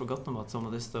totally forgotten about some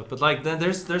of this stuff. But like, then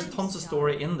there's tons of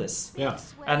story in this. Yeah.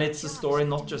 And it's a story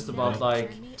not just about like.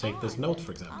 Take this note,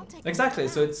 for example. Exactly.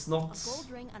 So it's not.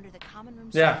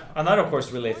 Yeah, and that of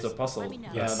course relates to a puzzle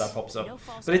Yes. that pops up.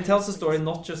 But it tells a story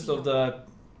not just of the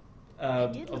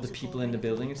people in the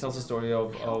building. It tells a story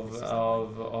of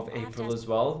April as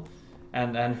well,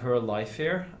 and her life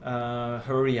here,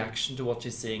 her reaction to what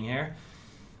she's seeing here.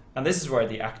 And this is where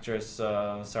the actress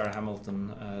Sarah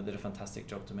Hamilton did a fantastic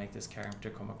job to make this character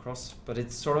come across. But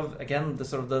it's sort of again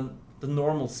the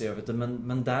normalcy of it, the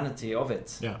mundanity of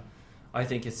it. Yeah. I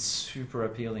think it's super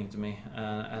appealing to me,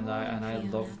 and I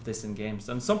love this in games.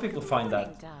 And some people find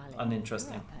that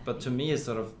uninteresting, but to me, it's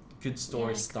sort of good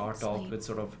stories start out with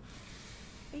sort of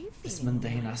this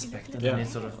mundane aspect, and then it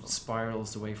sort of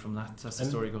spirals away from that as the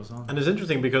story goes on. And it's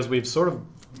interesting because we've sort of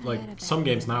like some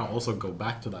games now also go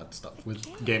back to that stuff with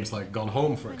games like Gone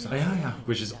Home, for example,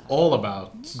 which is all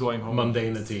about Going home,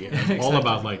 mundanity and all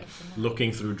about like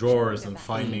looking through drawers and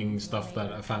finding stuff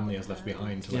that a family has left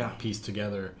behind to like piece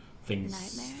together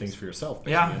things for yourself.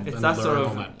 Basically, Yeah, it's that sort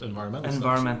of that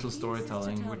environmental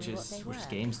storytelling, which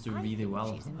games do really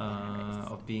well,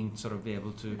 of being sort of be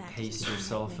able to pace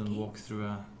yourself and walk through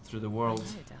the world.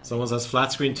 Someone says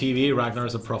flat screen TV. Ragnar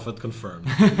is a prophet confirmed.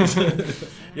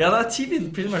 Yeah, that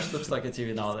TV pretty much looks like a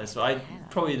TV nowadays. So I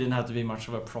probably didn't have to be much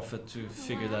of a prophet to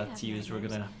figure that TVs were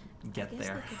gonna get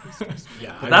there.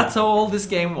 Yeah, But that's how old this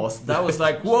game was. That was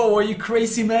like, whoa, are you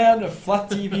crazy, man? A flat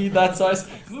TV that size,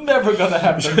 never gonna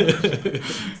happen.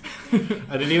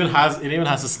 And it even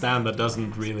has a stand that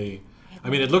doesn't really I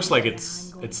mean, it looks like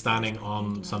it's standing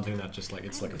on something that just like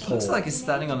it's like a It pole. looks like it's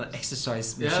standing on an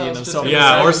exercise Yeah, machine I was of just some gonna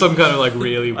Yeah, say- or some kind of like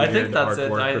really I weird think that's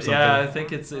it. artwork or something. Yeah, I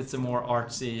think it's a more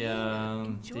artsy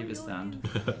TV stand.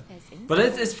 But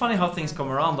it's funny how things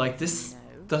come around. Like this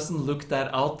doesn't look that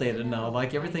outdated now.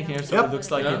 Like everything here sort of Yep.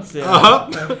 looks like Yeah. it's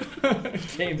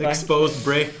came back. Exposed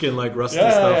brick and like rusty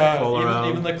stuff all even, around.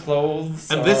 even the clothes.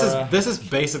 And this is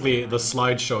basically the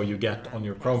slideshow you get on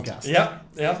your Chromecast. Yeah,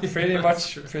 pretty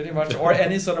much, or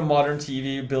any sort of modern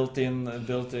TV built in,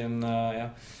 yeah.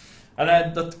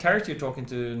 And the character you're talking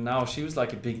to now, she was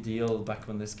like a big deal back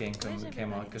when this game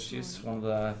came out because she's one of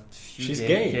the few She's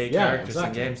gay gay, yeah, characters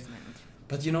exactly. in games.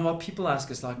 But you know what? People ask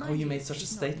us like, "Oh, you made such a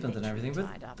statement and everything," but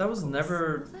that was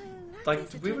never like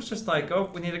we was just like, "Oh,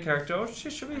 we need a character. Oh, she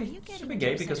should be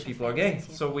gay because people are gay."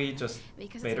 So we just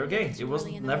made her gay. It was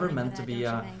never meant to be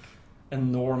a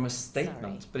enormous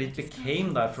statement, but it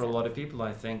became that for a lot of people,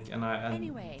 I think, and I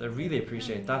really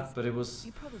appreciate that. But it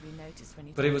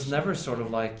was never sort of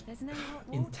like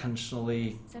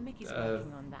intentionally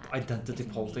identity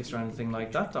politics or anything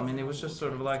like that. I mean, it was just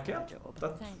sort of like, yeah,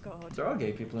 there are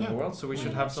gay people in the world, so we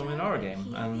should have some in our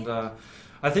game. And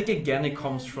I think again, it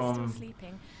comes from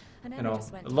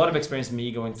a lot of experience.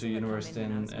 Me going to university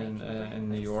in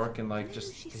New York, and like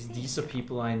just these are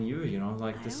people I knew.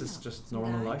 Like this is just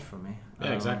normal life for me.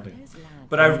 Yeah, exactly.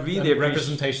 But I really And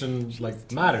representation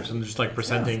like matters, and just like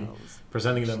presenting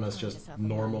them as just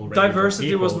normal. regular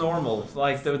diversity was people. normal.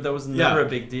 Like there was never Yeah. a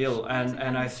big deal,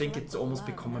 and I think it's almost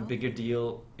become a bigger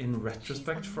deal in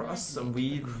retrospect for us. And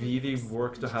we really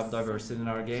work to have diversity in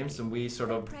our games, and we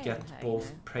sort of get both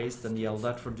praised and yelled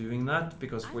at for doing that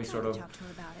because we sort of.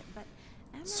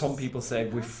 Some people say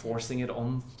we're forcing it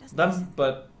on them,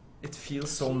 but it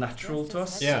feels so natural to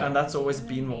us, Yeah. and that's always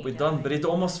been what we've done. But it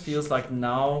almost feels like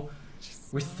now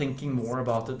we're thinking more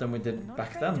about it than we did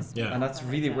back then, Yeah. and that's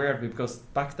really weird because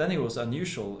back then it was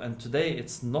unusual, and today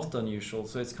it's not unusual.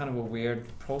 So it's kind of a weird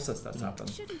process that's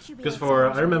happened. Because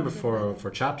I remember for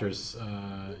chapters,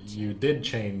 you did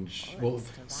change. Well,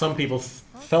 some people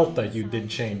felt that you did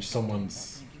change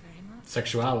someone's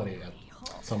sexuality at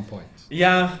some point.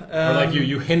 Yeah, Or like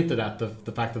you hinted at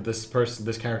the fact that this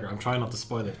character. I'm trying not to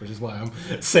spoil it, which is why I'm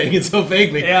saying it so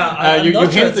vaguely. Yeah, I'm you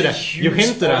not sure hinted it's a at huge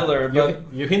spoiler, but-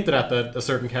 you hinted at that a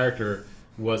certain character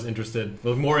was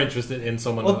more interested in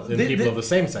someone Well, in people of the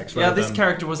same sex. Yeah, rather this than-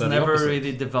 character was than the never opposite.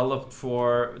 really developed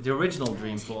for the original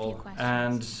Dreamfall,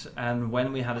 and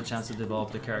when we had a chance to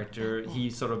develop the character, he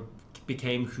sort of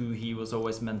became who he was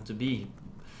always meant to be.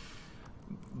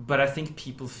 But I think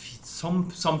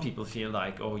some people feel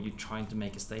like, oh, you're trying to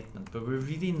make a statement, but we're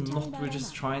really not. We're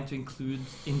just trying to include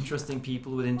interesting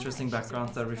people with interesting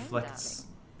backgrounds that reflects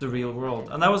the real world,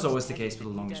 and that was always the case with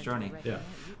The Longest Journey. Yeah.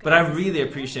 But I really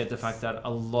appreciate the fact that a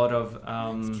lot of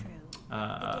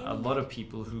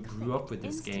people who grew up with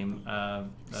this game,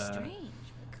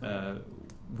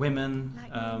 women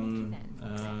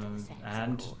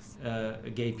and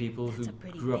gay people who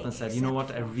grew up and said, you know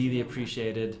what, I really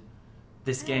appreciated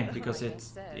this game because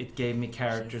it gave me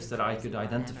characters that I could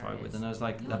identify with, and I was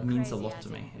like, that means a lot to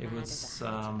me. It was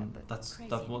that's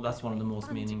one of the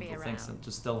most meaningful things, and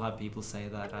to still have people say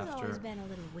that after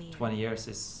 20 years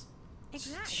is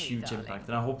huge impact.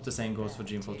 And I hope the same goes for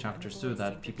Dreamfall Chapters too,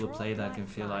 that people who play that can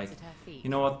feel like, you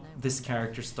know what, this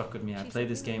character stuck with me. I played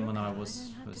this game when I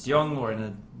was young or in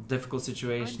a difficult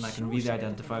situation. I can really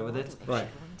identify with it. Right.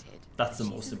 That's the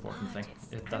most important thing.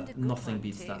 Nothing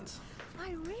beats that.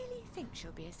 I really think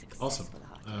she'll be a successful Awesome.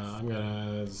 I'm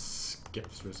gonna skip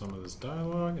through some of this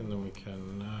dialogue, and then we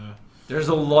can. There's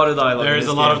a lot of dialogue. There in is a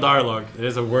this lot game. of dialogue. It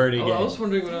is a wordy game. I was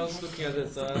wondering when I was looking at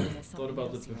it, I thought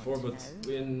about this before, but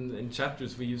in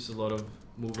chapters we use a lot of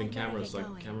moving cameras, like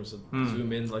cameras that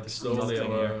zoom in like slowly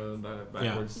Nothing or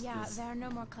backwards. Yeah, Is there are no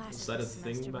more classes that a this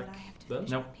thing semester, back but I have to then?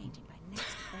 finish Nope. painting by next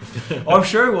spring. Oh, I'm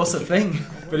sure it was a thing,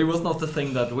 but it was not the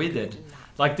thing that we did.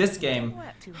 Like this game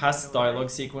has dialogue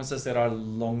sequences that are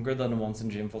longer than the ones in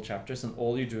Dreamfall Chapters, and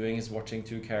all you're doing is watching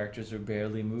two characters who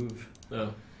barely move.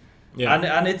 Yeah.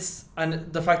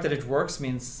 And the fact that it works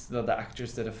means that the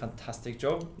actors did a fantastic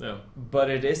job. Yeah. But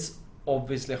it is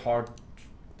obviously hard.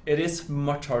 It is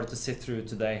much harder to sit through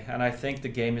today, and I think the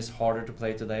game is harder to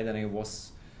play today than it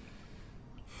was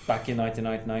back in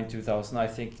 1999, 2000. I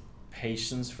think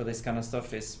patience for this kind of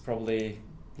stuff is probably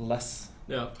less.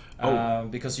 Yeah.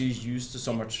 Because you're used to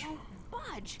so much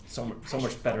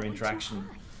better interaction.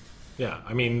 Yeah,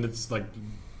 I mean, it's like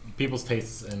people's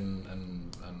tastes and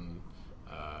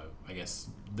I guess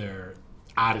their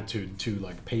attitude to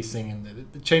like pacing, and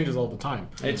it changes all the time.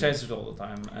 It changes all the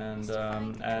time, and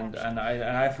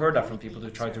I've heard that from people who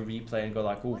try to replay and go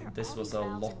like, "Oh, this was a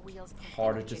lot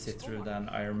harder to sit through than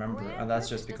I remember," and that's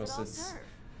just because it's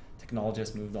technology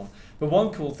has moved on. But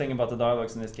one cool thing about the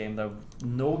dialogues in this game that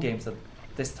no games at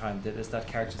this time did is that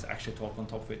characters actually talk on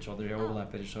top of each other, they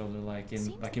overlap with each other, like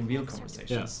in real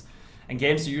conversations. And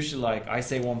games are usually like, I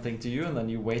say one thing to you, and then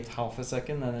you wait half a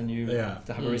second, and then you have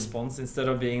a response, instead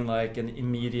of being like an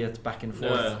immediate back and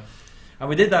forth. Yeah. And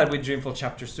we did that with Dreamfall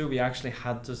Chapters 2. We actually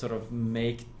had to sort of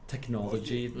make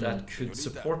technology that could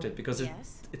support it, because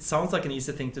it sounds like an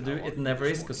easy thing to do. It never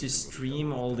is, because you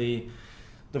stream all the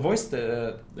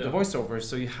voiceovers,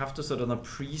 so you have to sort of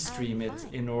pre-stream it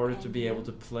in order to be able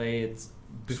to play it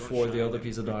before the other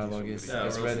piece of dialogue is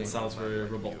ready. It sounds very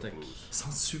robotic. It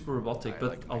sounds super robotic,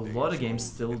 but a lot of games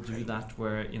still do that,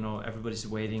 where everybody's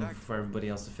waiting for everybody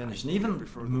else to finish. And even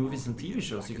movies and TV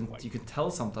shows, you can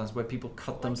tell sometimes where people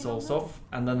cut themselves off,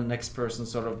 and then the next person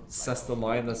sort of says the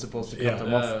line that's supposed to cut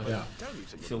them off.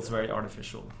 It feels very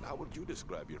artificial. How would you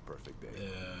describe your perfect day?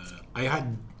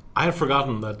 I had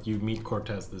forgotten that you meet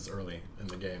Cortez this early in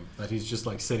the game. That he's just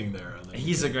like sitting there. And then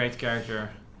he's a great character.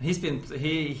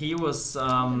 He was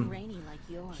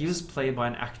played by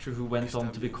an actor who went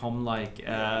on to become like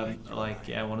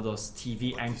one of those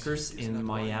TV anchors in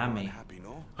Miami.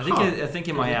 I think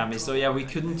in Miami. So yeah, we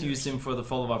couldn't use him for the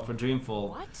follow-up for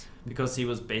Dreamfall because he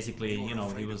was basically,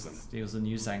 he was a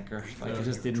news anchor. Like he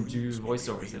just didn't do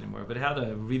voiceovers anymore. But he had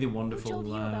a really wonderful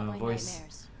voice.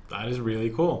 That is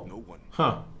really cool.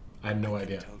 Huh. I had no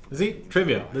idea. See,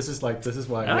 trivia. This is why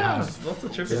we have lots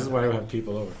of trivia. This is why we have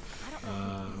people over.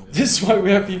 This is why we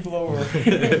have people over.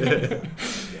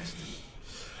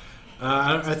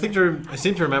 I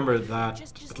seem to remember that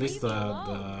at least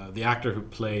the actor who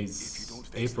plays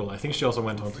April, I think she also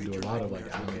went on to do a lot of like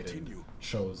animated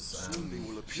shows.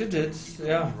 She did,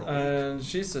 yeah. And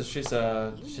she's a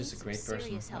great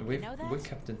person. We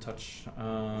kept in touch.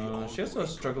 She also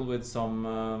struggled with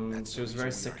some. She was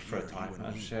very sick for a time.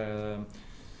 And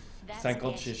thank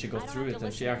God she got through it,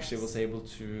 and she actually was able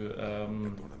to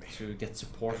get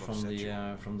support from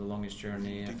the Longest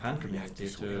Journey fan community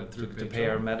to pay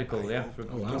her medical. Yeah,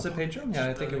 was it Patreon? Yeah,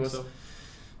 I think it was. So.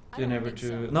 No,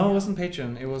 it wasn't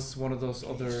Patreon. It was one of those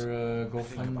other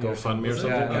GoFundMe or something.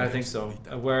 Yeah, I think so.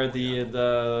 Where the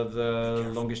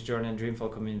Longest Journey and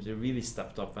Dreamfall community really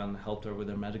stepped up and helped her with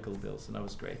her medical bills, and that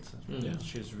was great.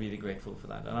 She was really grateful for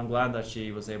that, and I'm glad that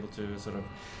she was able to sort of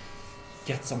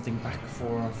get something back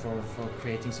for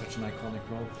creating such an iconic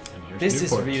role. This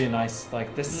is really nice.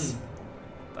 Like this,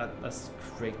 that's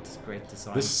great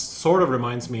design. This sort of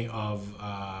reminds me of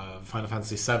Final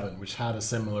Fantasy VII, which had a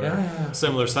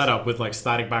similar setup with like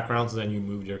static backgrounds, and then you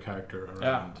moved your character around.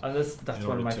 Yeah, and that's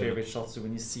one of my favorite shots. So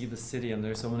when you see the city, and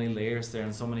there's so many layers there,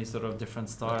 and so many sort of different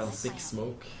styles. Thick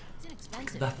smoke.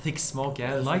 That thick smoke,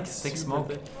 yeah, I like thick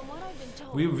smoke.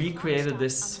 We recreated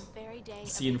this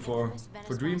scene for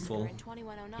Dreamfall.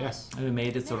 Yes. And we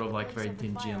made it sort of like very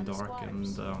dingy and dark, and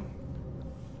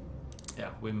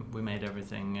we made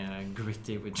everything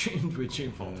gritty with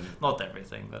Dreamfall. Not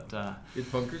everything, but Did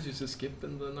punkers used to skip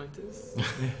in the 90s?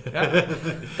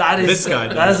 that is This guy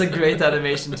that is a great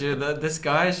animation too. This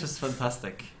guy is just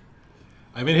fantastic.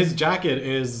 I mean, his jacket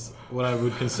is what I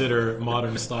would consider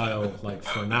modern style, like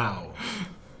for now.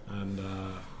 And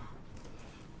okay,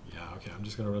 I'm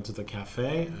just gonna run to the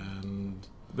cafe and.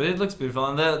 But it looks beautiful,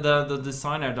 and the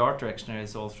designer, the art directioner,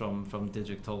 is all from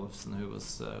Didrik Tollefsen, who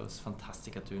was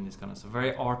fantastic at doing this kind of stuff.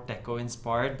 Very Art Deco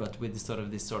inspired, but with this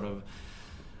sort of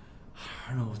I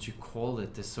don't know what you call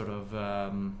it, this sort of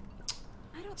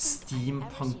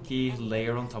steampunky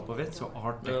layer on top of it. So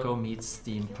Art Deco meets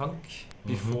steampunk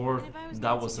before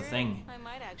that was a thing.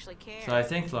 So I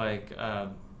think like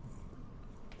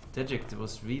Didrik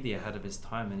was really ahead of his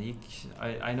time, and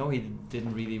I know he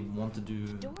didn't really want to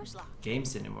do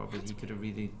games anymore, but he could have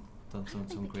really done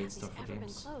some great stuff for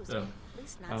games.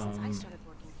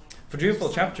 For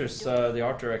Dreamfall Chapters, the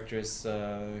art director is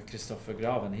Christopher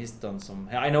Graven. He's done some.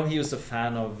 I know he was a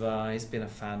fan of. He's been a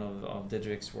fan of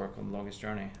Didrik's work on Longest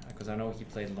Journey, because I know he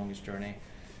played Longest Journey.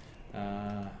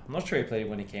 I'm not sure he played it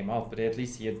when it came out, but at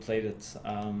least he had played it.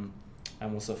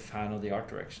 And was a fan of the art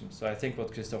direction. So I think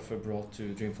what Christopher brought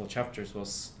to Dreamfall Chapters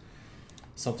was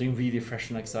something really fresh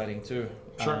and exciting too.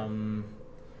 Sure.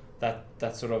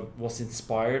 That sort of was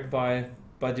inspired by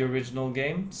the original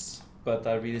games, but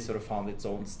that really sort of found its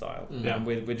own style. Yeah. And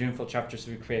with Dreamfall Chapters,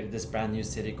 we created this brand new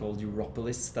city called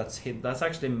Europolis. That's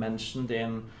actually mentioned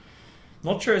in.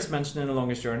 Not sure it's mentioned in The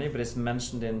Longest Journey, but it's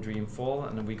mentioned in Dreamfall,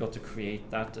 and then we got to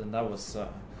create that, and that was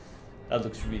that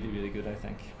looks really, really good, I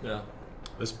think. Yeah.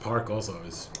 This park also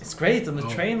is... It's great, and the Oh.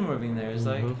 train moving there is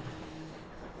like... Mhm.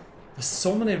 There's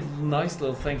so many nice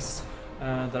little things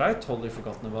that I've totally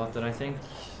forgotten about that I think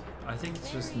it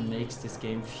just makes this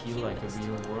game feel like a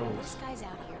real world. This guy's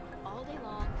out here all day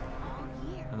long,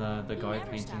 all year. And the guy He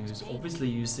never painting stops who's painting.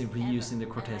 obviously reusing the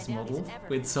Cortez I doubt model it's ever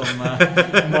with some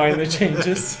minor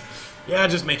changes. Yeah,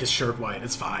 just make his shirt white.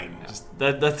 It's fine. Just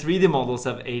The 3D models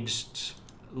have aged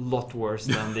a lot worse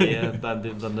than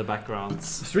than the backgrounds.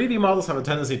 3D models have a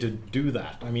tendency to do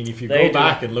that. I mean, if you They go do.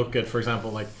 back and look at, for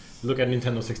example, like look at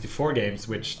Nintendo 64 games,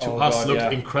 which to Oh us God, looked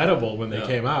yeah. incredible when they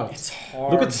Yeah. came out. It's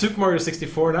hard. Look at Super Mario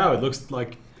 64 now. It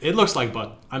looks like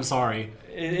butt. I'm sorry.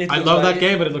 It I looks love like- that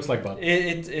game, but it looks like butt.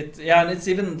 Yeah, and it's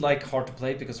even like hard to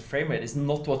play because the frame rate is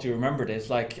not what you remembered. It's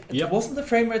like Yep. wasn't the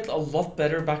frame rate a lot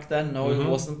better back then? No, Mhm. it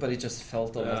wasn't, but it just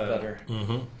felt a lot better.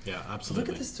 Mm-hmm. Yeah, Look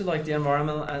absolutely. at this to like the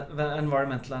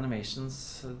environmental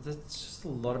animations. That's just a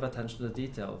lot of attention to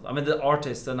detail. I mean, the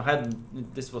artist, and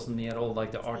this wasn't me at all.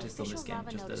 Like the artist on this game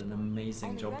just did an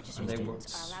amazing job, and they worked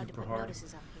super hard.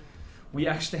 We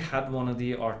actually had one of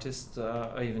the artists,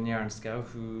 Ivan Jernskau,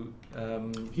 who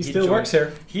He still joined- works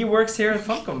here. He works here at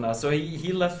Funcom now, so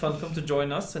he left Funcom to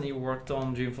join us, and he worked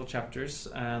on Dreamfall Chapters,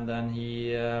 and then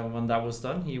he, when that was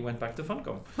done, he went back to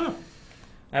Funcom. Huh.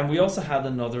 And we also had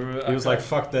another. He was like,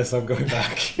 "Fuck this, I'm going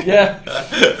back." Yeah,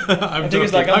 I'm I think joking.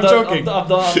 it's like I'm done- joking. I'm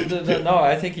done. No,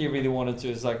 I think he really wanted to.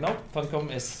 It's like, no,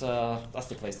 Funcom is that's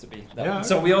the place to be. Yeah,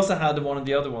 So okay. we also had one of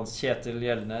the other ones, Kjetil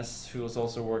Gjelnes, who has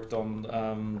also worked on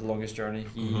The Longest Journey.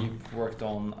 He Mhm. worked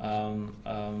on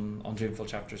Dreamfall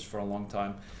Chapters for a long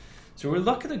time. So we're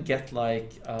lucky to get like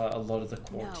a lot of the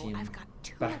core team I've got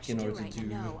too back much in to order do right to do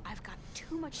No, I've got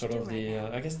too much sort to do of right the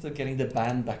now. I guess the getting the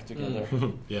band back together.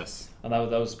 Yes. And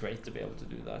that was great to be able to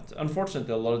do that.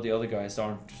 Unfortunately, a lot of the other guys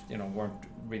weren't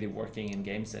really working in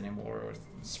games anymore, or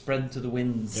spread to the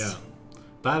winds. Yeah.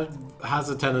 That has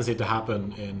a tendency to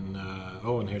happen in.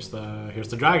 And here's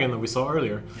the dragon that we saw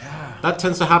earlier. Yeah. That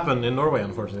tends to happen in Norway,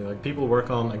 unfortunately. Like people work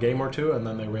on a game or two, and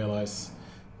then they realize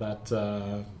that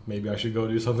maybe I should go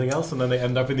do something else, and then they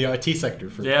end up in the IT sector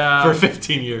for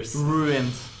 15 years.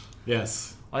 Ruined.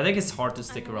 Yes. I think it's hard to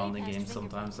stick around in games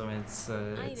sometimes. I mean, it's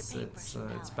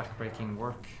backbreaking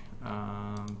work.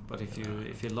 But if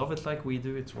you love it like we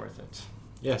do, it's worth it.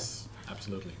 Yes,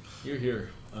 absolutely. You're here.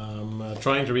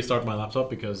 Trying to restart my laptop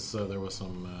because there was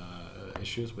some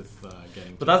issues with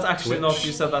getting. But that's actually Twitch. not.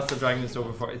 You said that's the dragon is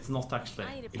over for. It's not actually.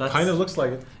 It That's, kind of looks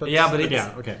like it. But Yeah, but it's-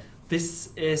 yeah, okay. This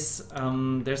is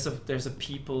there's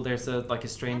a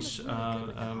strange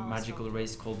magical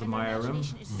race called the Myarum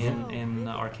in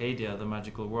Arcadia, the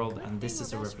magical world, and this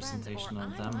is a representation of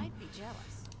them.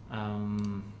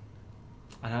 And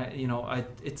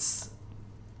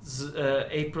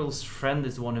April's friend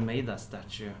is the one who made that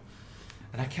statue,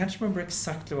 and I can't remember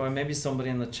exactly why. Maybe somebody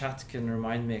in the chat can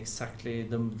remind me exactly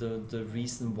the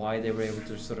reason why they were able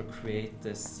to sort of create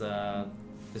this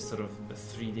sort of a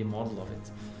 3D model of it.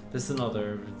 This is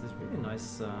another really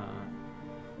nice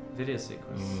video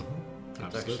sequence. To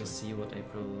Absolutely. actually see what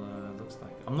April looks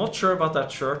like. I'm not sure about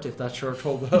that shirt, if that shirt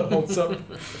holds up,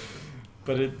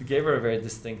 but it gave her a very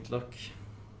distinct look.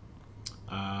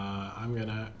 I'm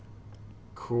gonna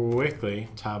quickly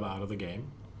tab out of the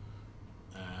game,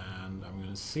 and I'm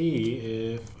gonna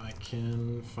see if I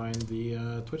can find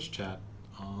the Twitch chat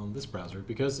on this browser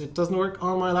because it doesn't work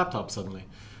on my laptop suddenly.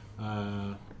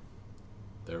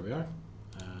 There we are,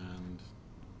 and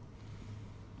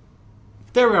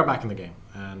there we are back in the game,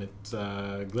 and it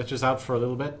glitches out for a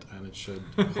little bit, and it should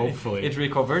hopefully It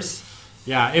recovers.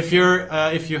 Yeah, if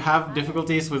you have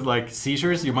difficulties with like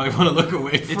seizures, you might want to look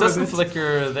away for It doesn't a bit.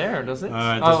 flicker there, does it? It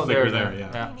does flicker there,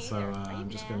 yeah. yeah. So I'm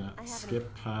just gonna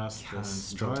skip past Cannon this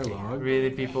stroking. dialogue.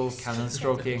 Really, people, cannon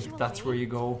stroking. That's where you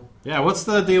go. Yeah, what's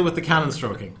the deal with the cannon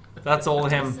stroking? That's all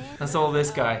him. That's all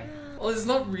this guy. Well, it's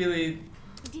not really.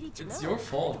 It's your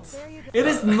fault. It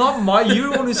is not my. You're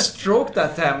the one who stroked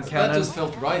that damn That cannon. just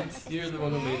felt right. You're the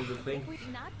one who made it a thing.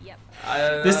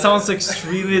 This sounds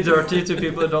extremely dirty to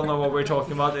people that don't know what we're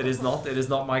talking about. It is not. It is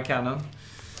not my cannon.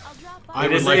 I It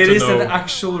would is. like It to is know. an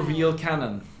actual real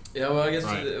cannon. Yeah, well, I guess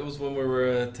Right. it was when we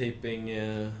were taping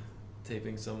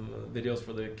some videos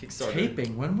for the Kickstarter.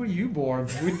 Taping. When were you born?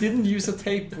 We didn't use a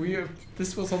tape.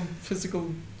 This was on physical,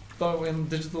 though, in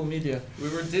digital media. We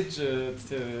were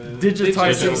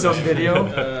Digitizing some video.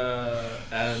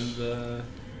 And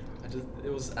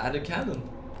it was at a cannon,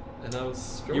 and I was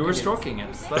stroking You were it. stroking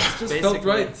it. That's Just felt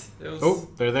right. It was. Oh,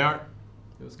 there they are,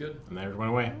 It was good. and there it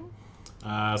went away.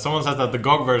 Someone said that the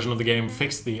GOG version of the game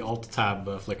fixed the Alt Tab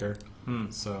flicker,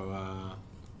 so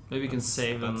Maybe you can That's-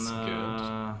 save and that's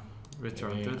good.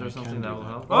 return Maybe to it I or something can that do will that.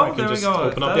 help. Or I Oh, can there we just go.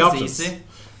 open up the That's options. easy.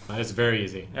 That is very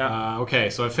easy. Yeah. Okay,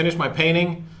 so I finished my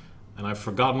painting, and I've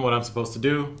forgotten what I'm supposed to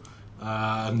do.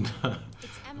 And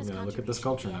I'm gonna look at the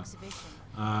sculpture now.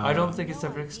 I don't think it's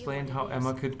ever explained how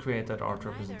Emma could create that art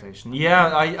representation. Yeah,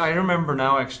 I remember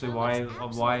now actually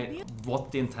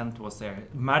what the intent was there.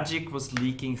 Magic was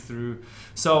leaking through.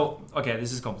 So okay,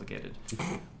 this is complicated,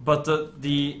 but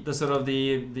the sort of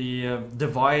the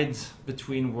divide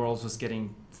between worlds was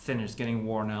getting thinner, getting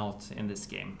worn out in this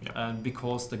game,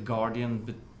 because the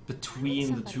guardian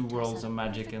between the two worlds of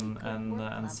magic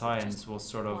and science was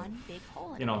sort of,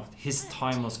 you know, his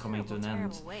time was coming to an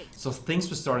end. So things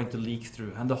were starting to leak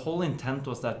through, and the whole intent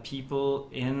was that people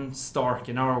in Stark,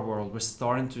 in our world, were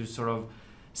starting to sort of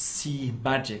see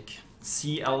magic,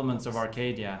 see elements of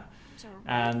Arcadia,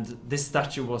 and this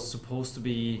statue was supposed to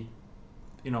be,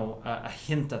 you know, a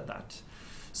hint at that.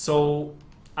 So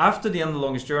after the end of the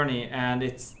longest journey, and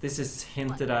this is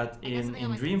hinted at in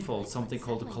Dreamfall, something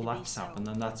called the collapse happened,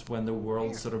 and that's when the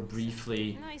world sort of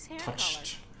briefly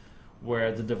touched,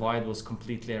 where the divide was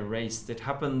completely erased. It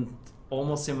happened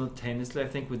almost simultaneously, I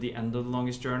think, with the end of the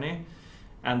longest journey,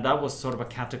 and that was sort of a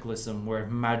cataclysm where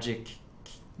magic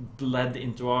bled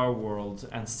into our world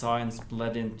and science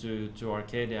bled into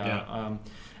Arcadia.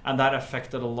 And that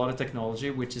affected a lot of technology,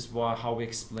 which is how we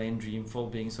explain Dreamfall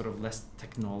being sort of less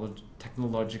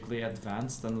technologically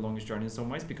advanced than the longest journey in some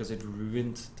ways, because it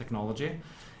ruined technology.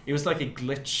 It was like a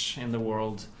glitch in the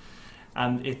world,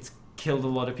 and it killed a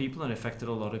lot of people and affected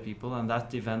a lot of people, and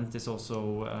that event is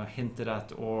also hinted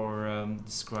at or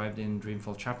described in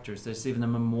Dreamfall chapters. There's even a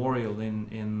memorial in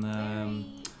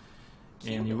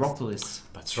Europolis.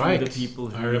 That's right. The people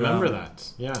who, I remember that.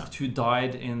 Yeah. Who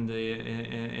died in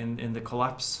the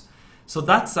collapse. So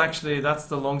that's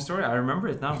the long story. I remember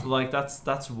it now. Like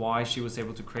that's why she was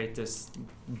able to create this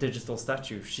digital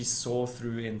statue. She saw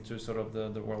through into sort of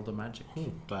the world of magic.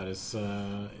 That is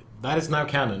now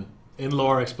canon in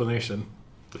lore explanation.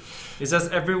 It says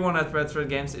everyone at Red Thread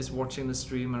Games is watching the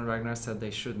stream, and Ragnar said they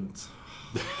shouldn't.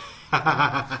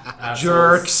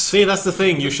 Jerks. See, that's the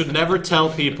thing. You should never tell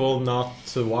people not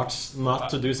to watch, not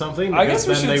to do something, because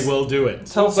then they will do it.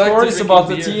 Tell stories about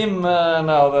the team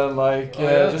now, then, like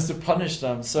just to punish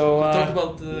them. So talk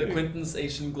about Quentin's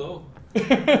Asian glow.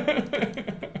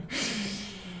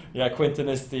 Yeah, Quentin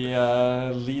is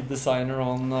the lead designer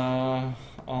on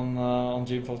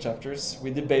Dreamfall chapters.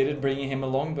 We debated bringing him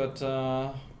along, but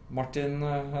Martin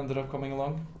ended up coming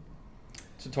along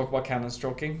to talk about cannon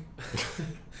stroking.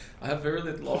 I have very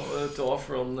little to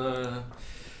offer on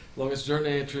Longest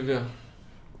Journey trivia.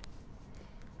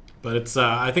 But it's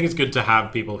I think it's good to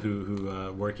have people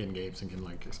who work in games and can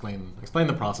like explain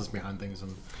the process behind things.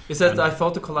 And he said, I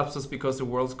thought the collapse was because the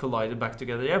worlds collided back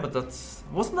together. Yeah, but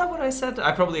wasn't that what I said?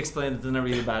 I probably explained it in a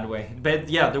really bad way. But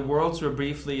yeah, the worlds were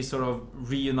briefly sort of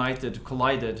reunited,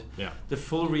 collided. Yeah. The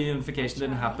full reunification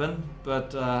didn't happen, but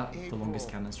the longest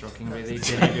cannon stroking really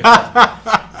did.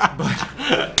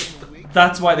 But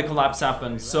that's why the collapse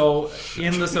happened. So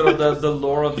in the sort of the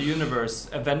lore of the universe,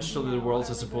 eventually the worlds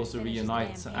are supposed to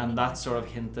reunite, and that's sort of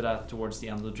hinted at towards the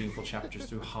end of the Dreamfall chapters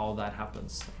to how that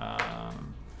happens.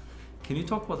 Can you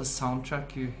talk about the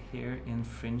soundtrack you hear in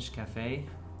Fringe Cafe?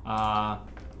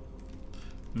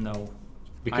 No.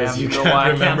 Because you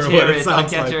can't remember what it sounds like. I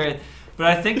can't hear it. But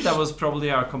I think that was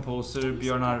probably our composer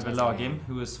Bjørn Arve Lagim,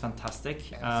 who was fantastic.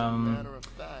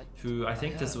 Who I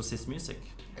think this was his music.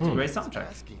 It's a great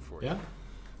soundtrack. Yeah.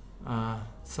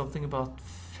 Something about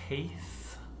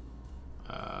faith.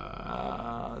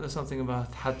 There's something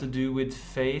about had to do with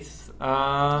faith.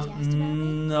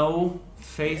 No,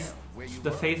 faith.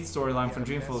 The faith storyline from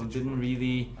Dreamfall didn't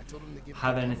really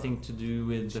have anything to do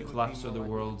with the collapse of the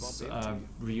worlds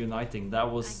reuniting. That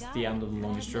was the end of the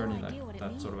longest journey. Like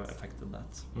that sort of affected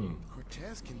that. And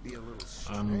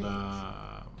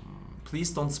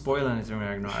please don't spoil anything,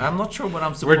 Ragnar. I'm not sure what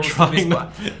I'm supposed to be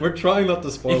We're trying not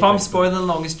to spoil. If I'm spoiling the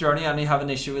longest journey and you have an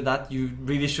issue with that, you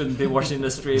really shouldn't be watching the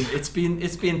stream. It's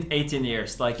been 18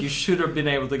 years. Like you should have been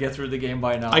able to get through the game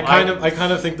by now. I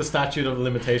kind of think the statute of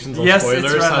limitations on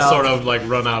spoilers has sort of like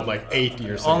run out like 8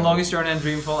 years ago. On longest journey and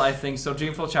Dreamfall, I think so.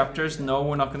 Dreamfall chapters, no,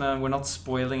 we're not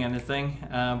spoiling anything,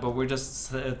 but we're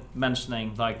just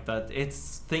mentioning like that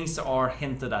things are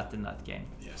hinted at in that game.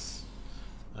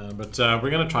 But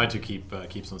we're gonna try to keep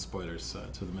some spoilers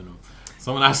to the minimum.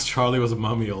 Someone asked Charlie was a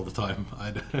mummy all the time.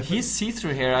 He's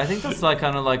see-through here. I think that's like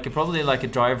kind of like probably like a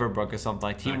driver bug or something.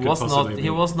 Like he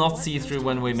was not see-through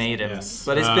when we made him. Yes.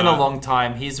 But it's been a long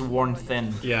time. He's worn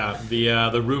thin. Yeah,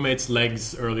 the roommate's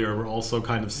legs earlier were also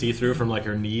kind of see-through from like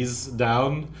her knees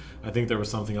down. I think there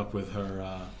was something up with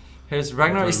her. Here's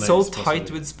Ragnar is so tight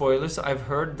with spoilers. I've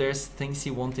heard there's things he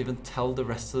won't even tell the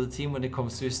rest of the team when it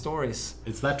comes to his stories.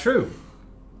 Is that true?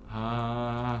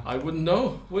 I wouldn't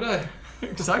know, would I?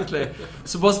 Exactly.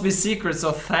 Supposed to be secret,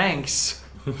 so thanks.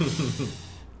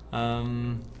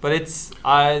 But it's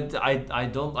I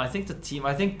don't. I think the team.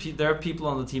 I think there are people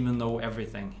on the team who know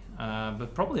everything,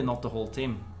 but probably not the whole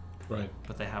team. Right.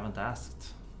 But they haven't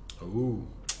asked. Ooh.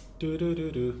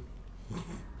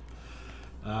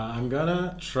 I'm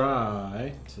gonna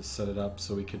try to set it up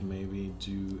so we could maybe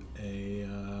do a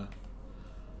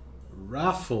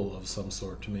raffle of some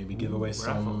sort to maybe give away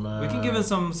some. We can give it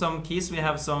some keys. We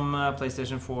have some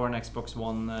PlayStation 4 and Xbox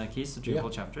One keys to Triple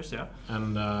Chapters. Yeah.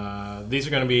 And these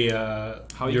are gonna be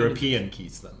European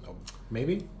keys then. Oh,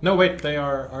 maybe? No, wait. They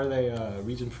are they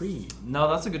region free? No,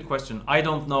 that's a good question. I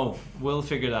don't know. We'll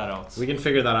figure that out. We can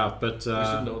figure that out, but we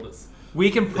should know this. We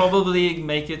can probably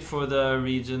make it for the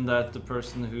region that the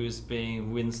person who's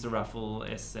wins the raffle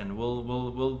is in.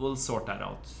 We'll sort that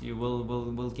out.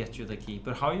 We'll get you the key.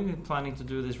 But how are you planning to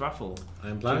do this raffle?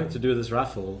 I'm planning to do this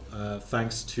raffle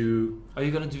thanks to. Are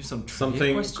you gonna do something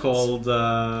questions? Called?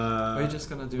 Are you just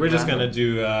gonna do? We're just gonna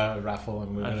do a raffle,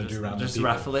 and we're gonna do random just people.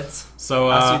 raffle it. So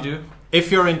as you do.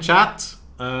 If you're in chat,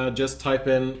 just type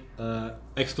in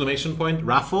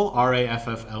 !raffle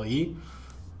RAFFLE.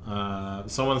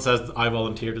 Someone says I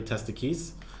volunteer to test the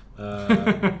keys.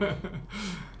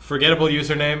 Forgettable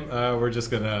username. We're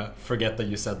just gonna forget that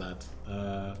you said that.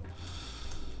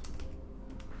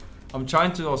 I'm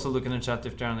trying to also look in the chat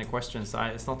if there are any questions.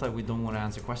 It's not that we don't want to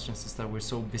answer questions, it's that we're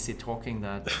so busy talking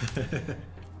that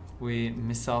we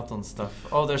miss out on stuff.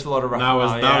 Oh, there's a lot of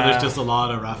raffle now there's just a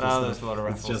lot of raffle stuff. There's a lot of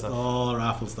raffle it's just stuff. all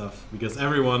raffle stuff because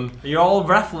everyone. You're all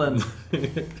raffling.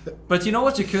 But you know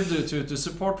what you could do to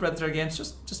support Red Thread Games?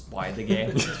 Just buy the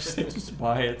game. just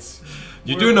buy it.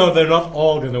 You do know they're not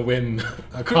all gonna win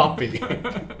a copy.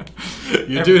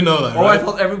 You do know that, right? I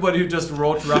thought everybody who just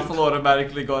wrote raffle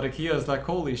automatically got a key. I was like,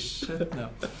 holy shit, no.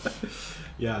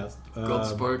 Yeah.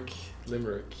 Godspark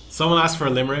Limerick. Someone asked for a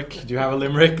limerick. Do you have a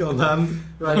limerick on hand?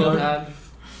 Right on hand.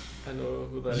 I know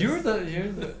who that is. You're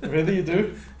the really you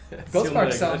do?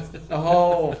 Godspark sounds.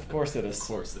 Oh, of course it is. Of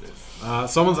course it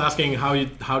is. Someone's asking how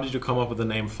did you come up with the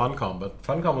name Funcom? But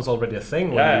Funcom was already a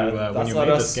thing when you made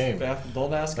this game. Yeah,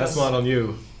 don't ask That's us. not on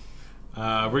you.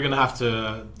 We're gonna have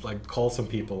to call some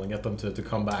people and get them to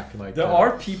come back. There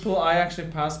are people I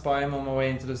actually passed by on my way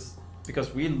into this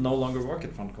because we no longer work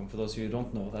at Funcom. For those of you who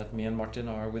don't know that, me and Martin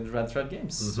are with Red Thread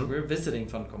Games. So we're visiting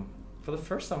Funcom for the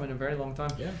first time in a very long time.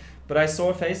 Yeah. But I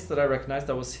saw a face that I recognized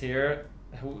that was here.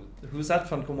 Who's at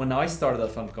Funcom when I started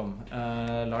at Funcom?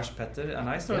 Lars Petter, and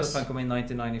I started at Funcom in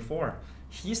 1994.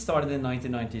 He started in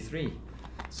 1993.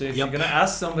 So if you're gonna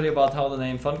ask somebody about how the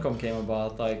name Funcom came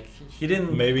about, he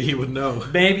didn't. Maybe he would know.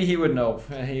 Maybe he would know.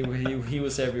 He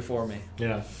was there before me.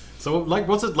 Yeah. So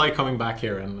what's it like coming back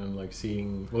here and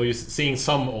seeing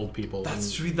some old people?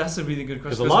 That's a really good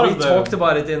question. A lot we talked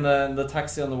about it in the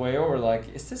taxi on the way over.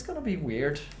 Is this gonna be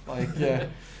weird? Yeah,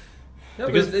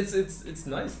 because it's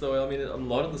nice though. I mean, a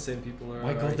lot of the same people are.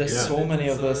 My God, there's so many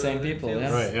of the same people.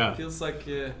 Right. Yeah. It feels like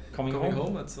coming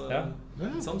home.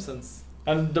 In some sense.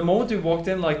 And the moment we walked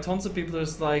in, tons of people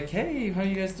was like, "Hey, how are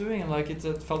you guys doing?" And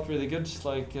it felt really good. It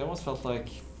almost felt like,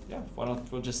 why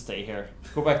not? We'll just stay here,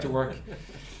 go back to work.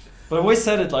 But I always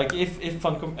said it if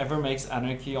Funcom ever makes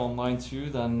Anarchy Online 2,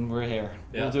 then we're here.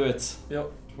 Yeah. We'll do it.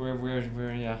 Yep. We're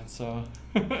So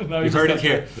now you heard it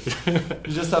here.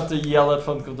 You just have to yell at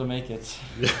Funcom to make it.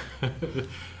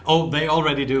 Oh, they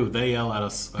already do. They yell at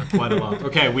us quite a lot.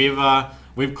 Okay,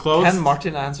 we've closed. Can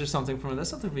Martin answer something from this?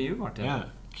 Something for you, Martin? Yeah.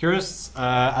 Curious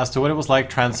as to what it was like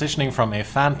transitioning from a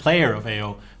fan player of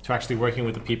AO to actually working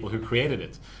with the people who created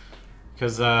it.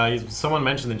 Because someone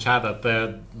mentioned in chat that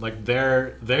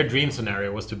their dream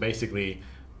scenario was to basically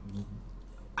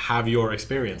have your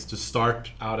experience, to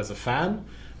start out as a fan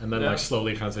and then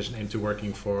slowly transition into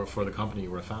working for the company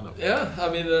you were a fan of. Yeah, I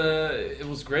mean it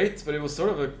was great, but it was sort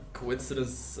of a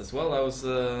coincidence as well. I was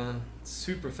a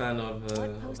super fan of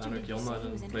Anarchy Online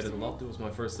and played it a lot. It was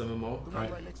my first MMO.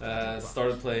 Right.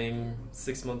 Started playing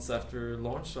 6 months after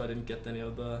launch, so I didn't get any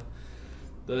of the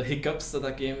hiccups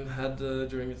that game had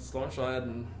during its launch. I had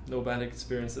no bad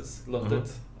experiences. Loved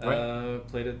it.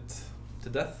 Played it to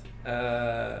death.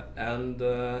 And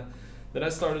then I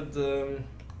started.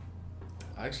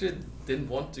 I actually didn't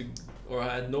want to, or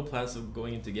I had no plans of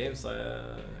going into games. I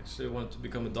actually wanted to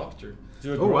become a doctor.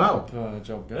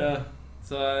 Job. Yeah.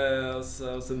 So I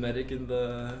was a medic in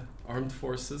the armed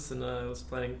forces, and I was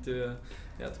planning to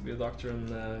be a doctor.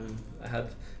 And I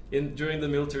had during the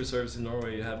military service in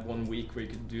Norway, you have 1 week where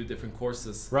you could do different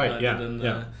courses. Right.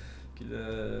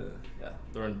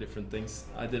 Learn different things.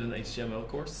 I did an HTML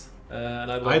course,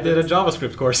 and I did a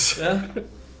JavaScript course. Yeah.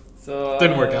 So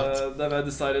Didn't work out. Then I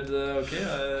decided,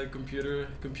 okay,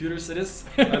 computers it is.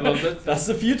 I loved it. That's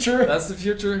the future. That's the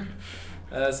future.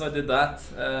 So I did that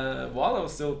while I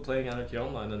was still playing Anarchy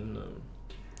Online, and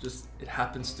just it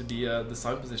happens to be a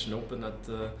design position open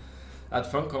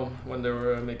at Funcom when they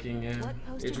were making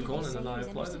Age of Conan, and I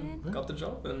applied and got the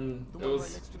job, and it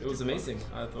was amazing.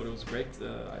 I thought it was great.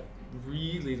 I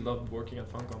really loved working at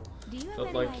Funcom.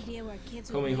 Felt like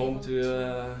coming home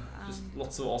to just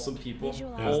lots of awesome people.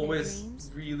 Always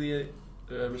really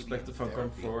respected Funcom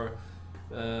for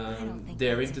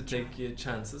daring to take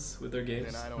chances with their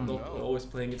games. Not always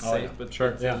playing it safe, but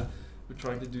we're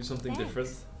trying to do something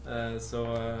different. Yeah,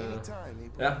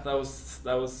 that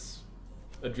was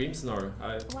a dream scenario.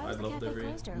 I loved every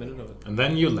minute of it. And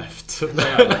then you left.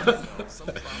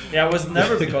 Yeah, it was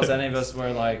never because any of us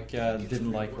were like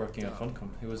didn't like working at Funcom.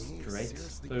 It was great.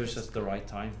 It was just the right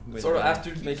time. Sort of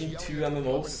after making 2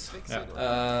 MMOs,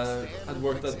 I'd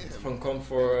worked at Funcom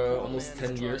for almost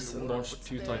 10 years and launched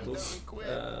 2 titles.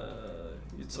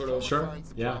 You'd sort of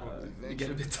you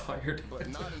get a bit tired.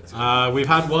 We've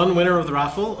had one winner of the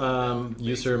raffle,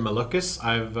 user Malukis.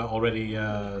 I've already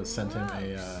sent him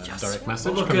a direct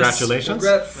message. Malukis. Congratulations.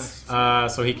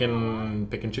 Congrats. So he can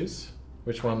pick and choose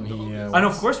which one he wants. And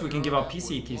of course we can give out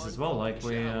PC keys as well. Like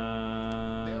we,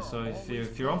 so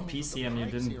if you're on PC and you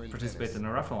didn't participate in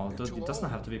a raffle, it doesn't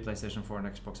have to be PlayStation 4 and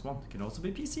Xbox One. It can also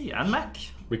be PC and Mac.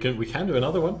 We can do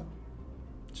another one.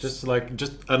 Just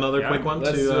another quick one.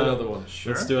 Let's do another one.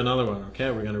 Sure. Let's do another one. Okay,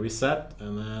 we're gonna reset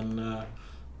and then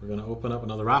we're gonna open up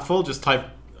another raffle. Just type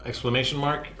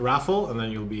 !raffle and then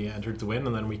you'll be entered to win,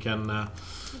 and then we can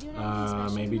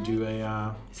maybe do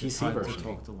a PC version.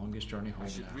 Talk the longest journey home.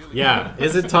 Yeah,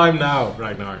 is it time now,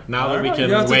 Ragnar? Now that we You can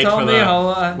have to wait tell for me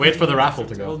how, wait for the raffle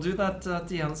to go. We'll do that at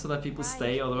the end so that people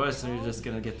stay. Otherwise, we're just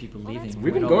gonna get people leaving.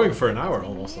 We've been going for an hour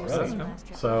almost already.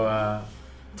 So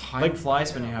time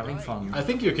flies when you're having fun. I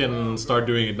think you can start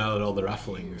doing it now that all the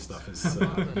raffling stuff is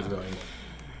going.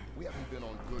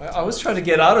 I was trying to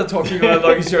get out of talking about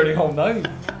longest journey home. Now you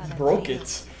broke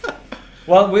it.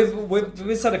 Well,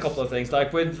 we've said a couple of things.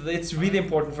 Like, it's really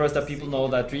important for us that people know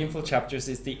that Dreamful Chapters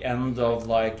is the end of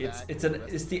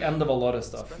it's the end of a lot of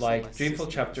stuff. Like, Dreamful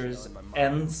Chapters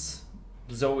ends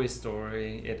Zoe's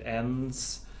story. It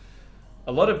ends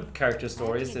a lot of character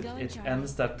stories. It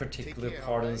ends that particular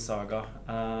part of the saga.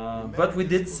 But we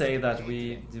did say that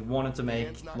we wanted to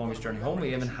make Longest Journey Home.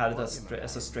 We even had it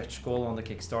as a stretch goal on the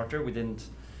Kickstarter. We didn't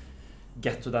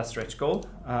get to that stretch goal.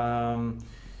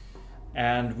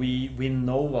 And we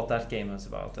know what that game is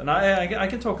about. And I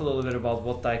can talk a little bit about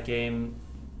what that game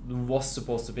was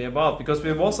supposed to be about, because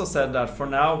we've also said that for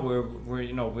now we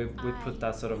put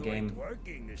that sort of game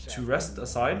to rest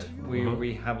aside.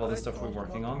 We have all the stuff we're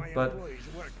working on, but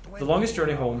The Longest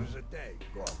Journey Home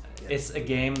is a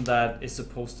game that is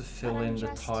supposed to fill in the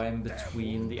time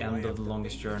between the end of The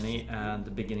Longest Journey and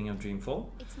the beginning of Dreamfall.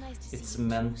 It's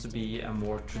meant to be a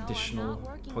more traditional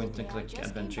point-and-click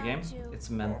adventure game. It's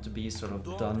meant to be sort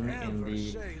of done in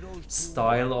the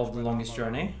style of The Longest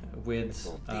Journey, with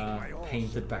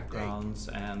painted backgrounds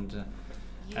and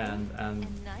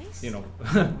you know,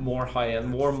 more high-end,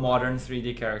 more modern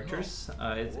 3D characters.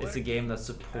 It's a game that's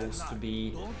supposed to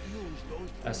be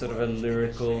a sort of a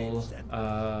lyrical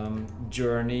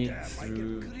journey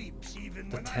through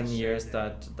the 10 years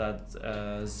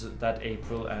that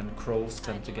April and Crow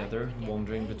spent together,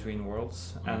 wandering between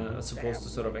worlds, and it's supposed to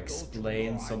sort of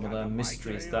explain some of the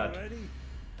mysteries that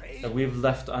we've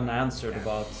left unanswered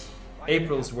about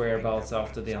April's whereabouts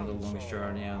after the end of The Longest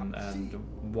Journey, and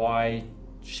why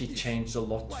she changed a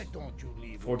lot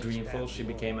for Dreamfall. She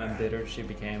became embittered, she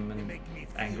became an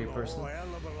angry person,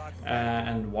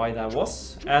 and why that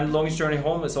was. And Longest Journey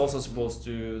Home is also supposed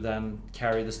to then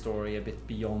carry the story a bit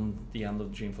beyond the end of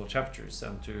Dreamfall chapters,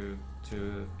 and to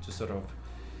sort of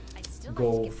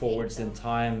go forwards in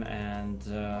time, and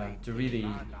to really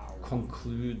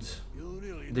conclude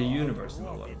the universe in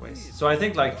a lot of ways. So I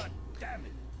think, like,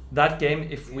 that game,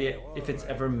 if it's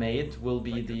ever made, will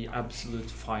be the absolute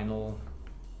final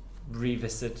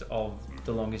revisit of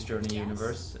the Longest Journey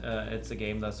universe. It's a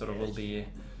game that sort of will be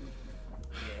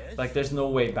like, there's no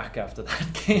way back after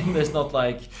that game. There's not,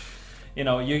 like, you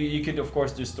know, you could of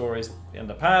course do stories in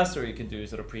the past, or you could do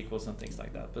sort of prequels and things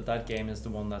like that, but that game is the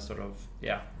one that sort of,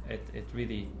 yeah, it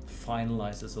really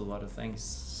finalizes a lot of things.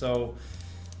 So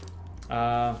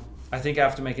I think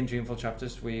after making Dreamfall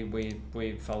Chapters,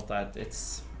 we felt that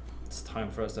it's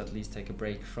time for us to at least take a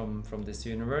break from this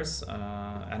universe,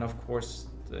 and of course,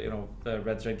 you know, the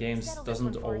Red Thread Games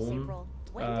doesn't own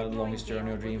Longest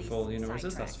Journey or Dreamfall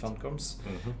universes. That's Funcom's.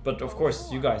 But of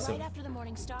course, you guys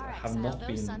have not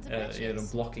been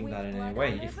blocking that in any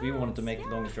way. If we wanted to make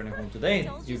Longest Journey home today,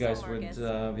 you guys would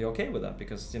be okay with that,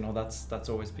 because that's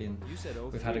always been,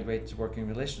 we've had a great working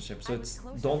relationship. So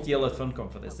don't yell at Funcom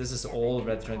for this. This is all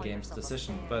Red Thread Games'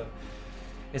 decision, but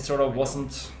it sort of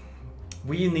wasn't.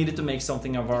 We needed to make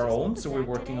something of our own, so we're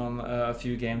working on a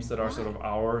few games that are sort of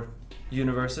our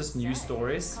universes, new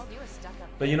stories.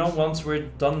 But once we're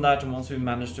done that, and once we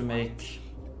managed to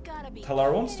tell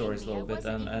our own stories a little bit,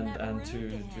 and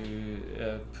to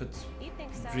put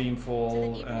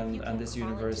Dreamfall and this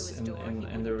universe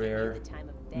in the rear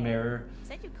mirror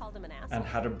and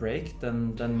had a break,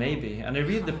 then maybe. And it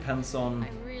really depends on.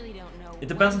 It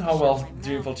depends on how well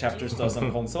Dreamfall Chapters does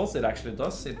on consoles. It actually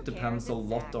does. It depends a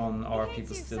lot on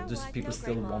people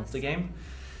still want the game.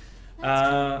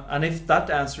 And if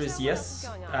that answer is yes,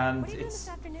 and it's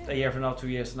a year from now, 2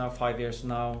 years from now, 5 years from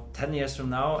now, 10 years from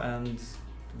now, and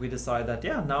we decide that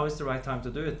now is the right time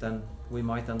to do it, then we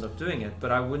might end up doing it.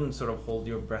 But I wouldn't sort of hold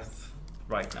your breath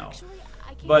right now.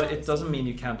 But it doesn't mean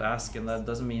you can't ask, and that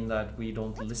doesn't mean that we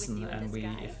don't listen. And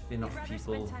if enough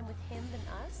people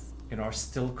are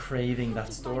still craving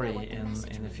that story in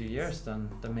a few years, then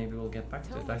maybe we'll get back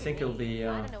to it. I think it'll be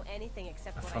a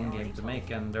fun game to make,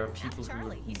 and there are people who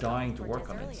are dying to work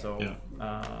on it.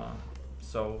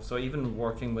 So so even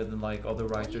working with like other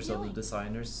writers, other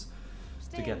designers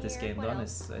to get this game done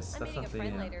is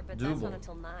definitely doable.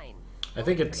 I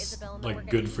think it's like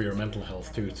good for your mental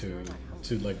health too,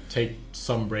 to like take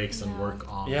some breaks and work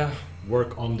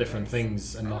on different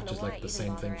things, and not just like the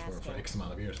same thing for X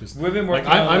amount of years. We've been working.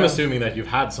 I'm assuming that you've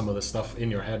had some of this stuff in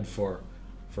your head for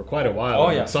quite a while.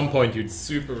 Oh yeah. At some point you'd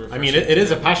super refreshing. I mean, it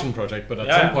is a passion project, but at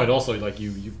some point also like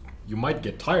you might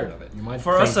get tired of it. You might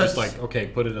just like, okay,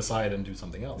 put it aside and do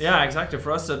something else. Yeah, exactly.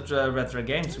 For us at Red Thread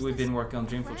Games, we've been working on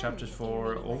Dreamfall Chapters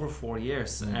for over 4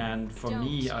 years, and for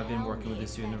me, I've been working with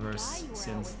this universe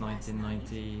since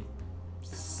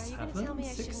 1997,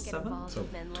 6, 7. So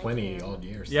 20 odd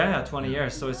years. Yeah, 20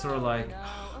 years. So it's sort of like,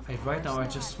 right now I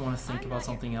just want to think about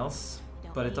something else,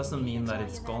 but it doesn't mean that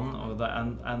it's gone, or that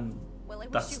and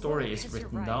that story is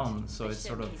written down. So it's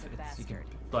sort of you can.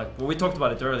 Like we talked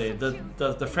about it earlier,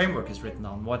 the framework is written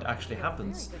down. What actually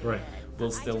happens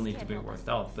will still need to be worked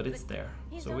out, but it's there,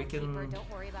 so we can.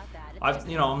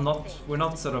 We're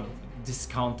not sort of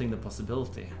discounting the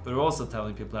possibility, but we're also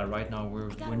telling people that right now we're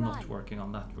not working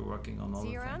on that. We're working on other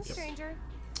things.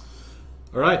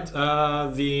 All right,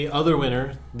 the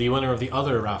winner of the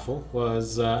other raffle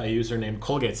was a user named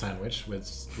Colgate Sandwich,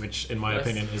 which in my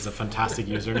opinion is a fantastic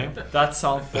username. That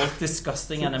sounds both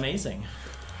disgusting and amazing.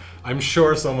 I'm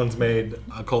sure someone's made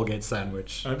a Colgate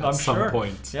sandwich at some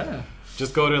point. Yeah.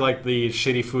 Just go to like the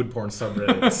shitty food porn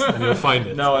subreddits and you'll find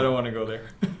it. No, I don't want to go there.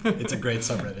 It's a great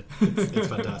subreddit. It's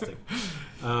fantastic.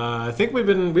 I think we've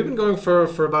been going for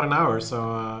about an hour. So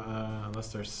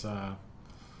unless there's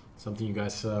something you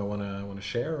guys want to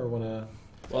share or want to.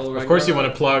 Well, Ragnar, of course you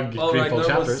want to plug Dreamfall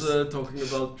Chapters. Ragnar was talking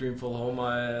about Dreamfall Home.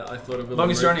 I thought of a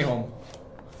Longest Journey Home.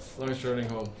 Longest Journey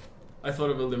Home. I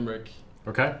thought of a limerick.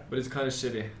 Okay. But it's kind of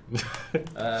shitty.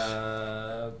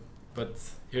 But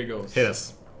here goes. Hit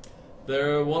us.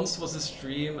 There once was a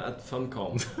stream at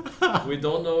Funcom. We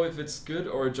don't know if it's good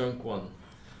or a junk one.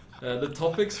 The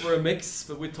topics were a mix,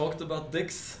 but we talked about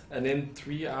dicks, and in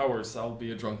 3 hours I'll be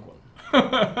a drunk one.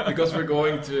 Because we're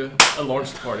going to a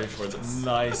launch party for this.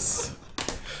 Nice.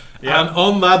 Yeah. And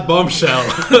on that bombshell,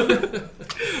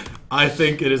 I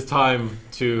think it is time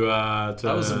to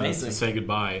say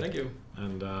goodbye. Thank you.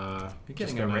 And you're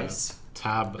getting a race.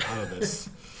 Tab out of this.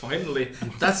 Finally,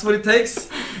 that's what it takes.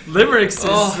 Limericks is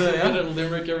get a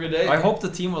limerick every day. I hope the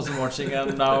team wasn't watching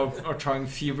and now are trying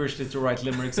feverishly to write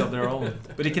limericks of their own.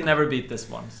 But he can never beat this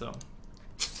one. So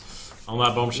on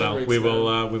that bombshell, we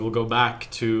will go back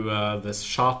to this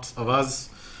shot of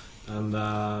us. And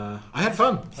I had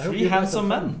fun. Three handsome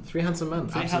men. Three handsome men.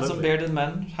 Three handsome bearded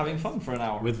men having fun for an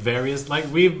hour. With various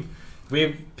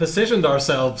we've positioned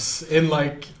ourselves in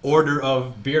like order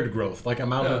of beard growth, like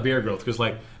amount of beard growth, because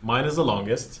like mine is the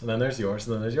longest, and then there's yours,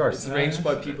 and then there's yours. It's arranged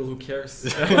by people who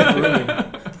cares.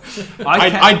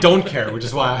 I don't care, which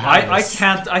is why I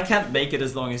can't make it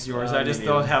as long as yours. I just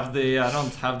don't have the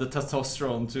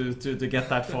testosterone to get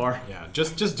that far. Yeah,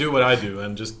 just do what I do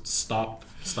and just stop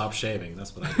shaving.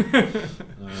 That's what I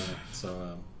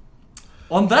do.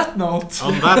 On that note,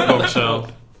 on that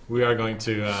bombshell, we are going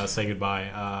to say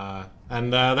goodbye.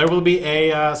 And there will be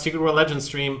a Secret World Legends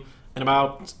stream in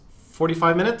about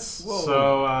 45 minutes. Whoa.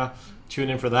 So tune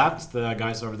in for that. The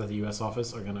guys over at the US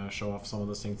office are going to show off some of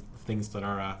those things that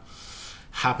are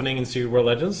happening in Secret World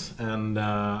Legends, and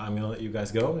I'm gonna let you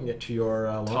guys go and get to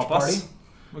your launch party.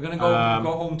 We're gonna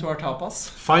go home to our tapas.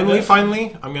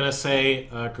 Finally, I'm gonna say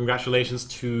congratulations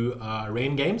to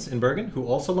Rain Games in Bergen, who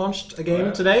also launched a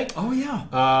game today. Oh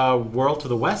yeah. World to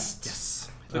the West. Yes.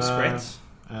 Looks great.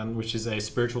 And which is a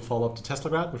spiritual follow-up to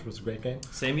Teslagrad, which was a great game.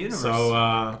 Same universe.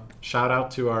 So shout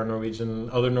out to our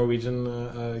other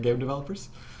Norwegian game developers,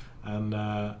 and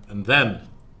then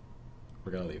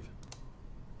we're gonna leave.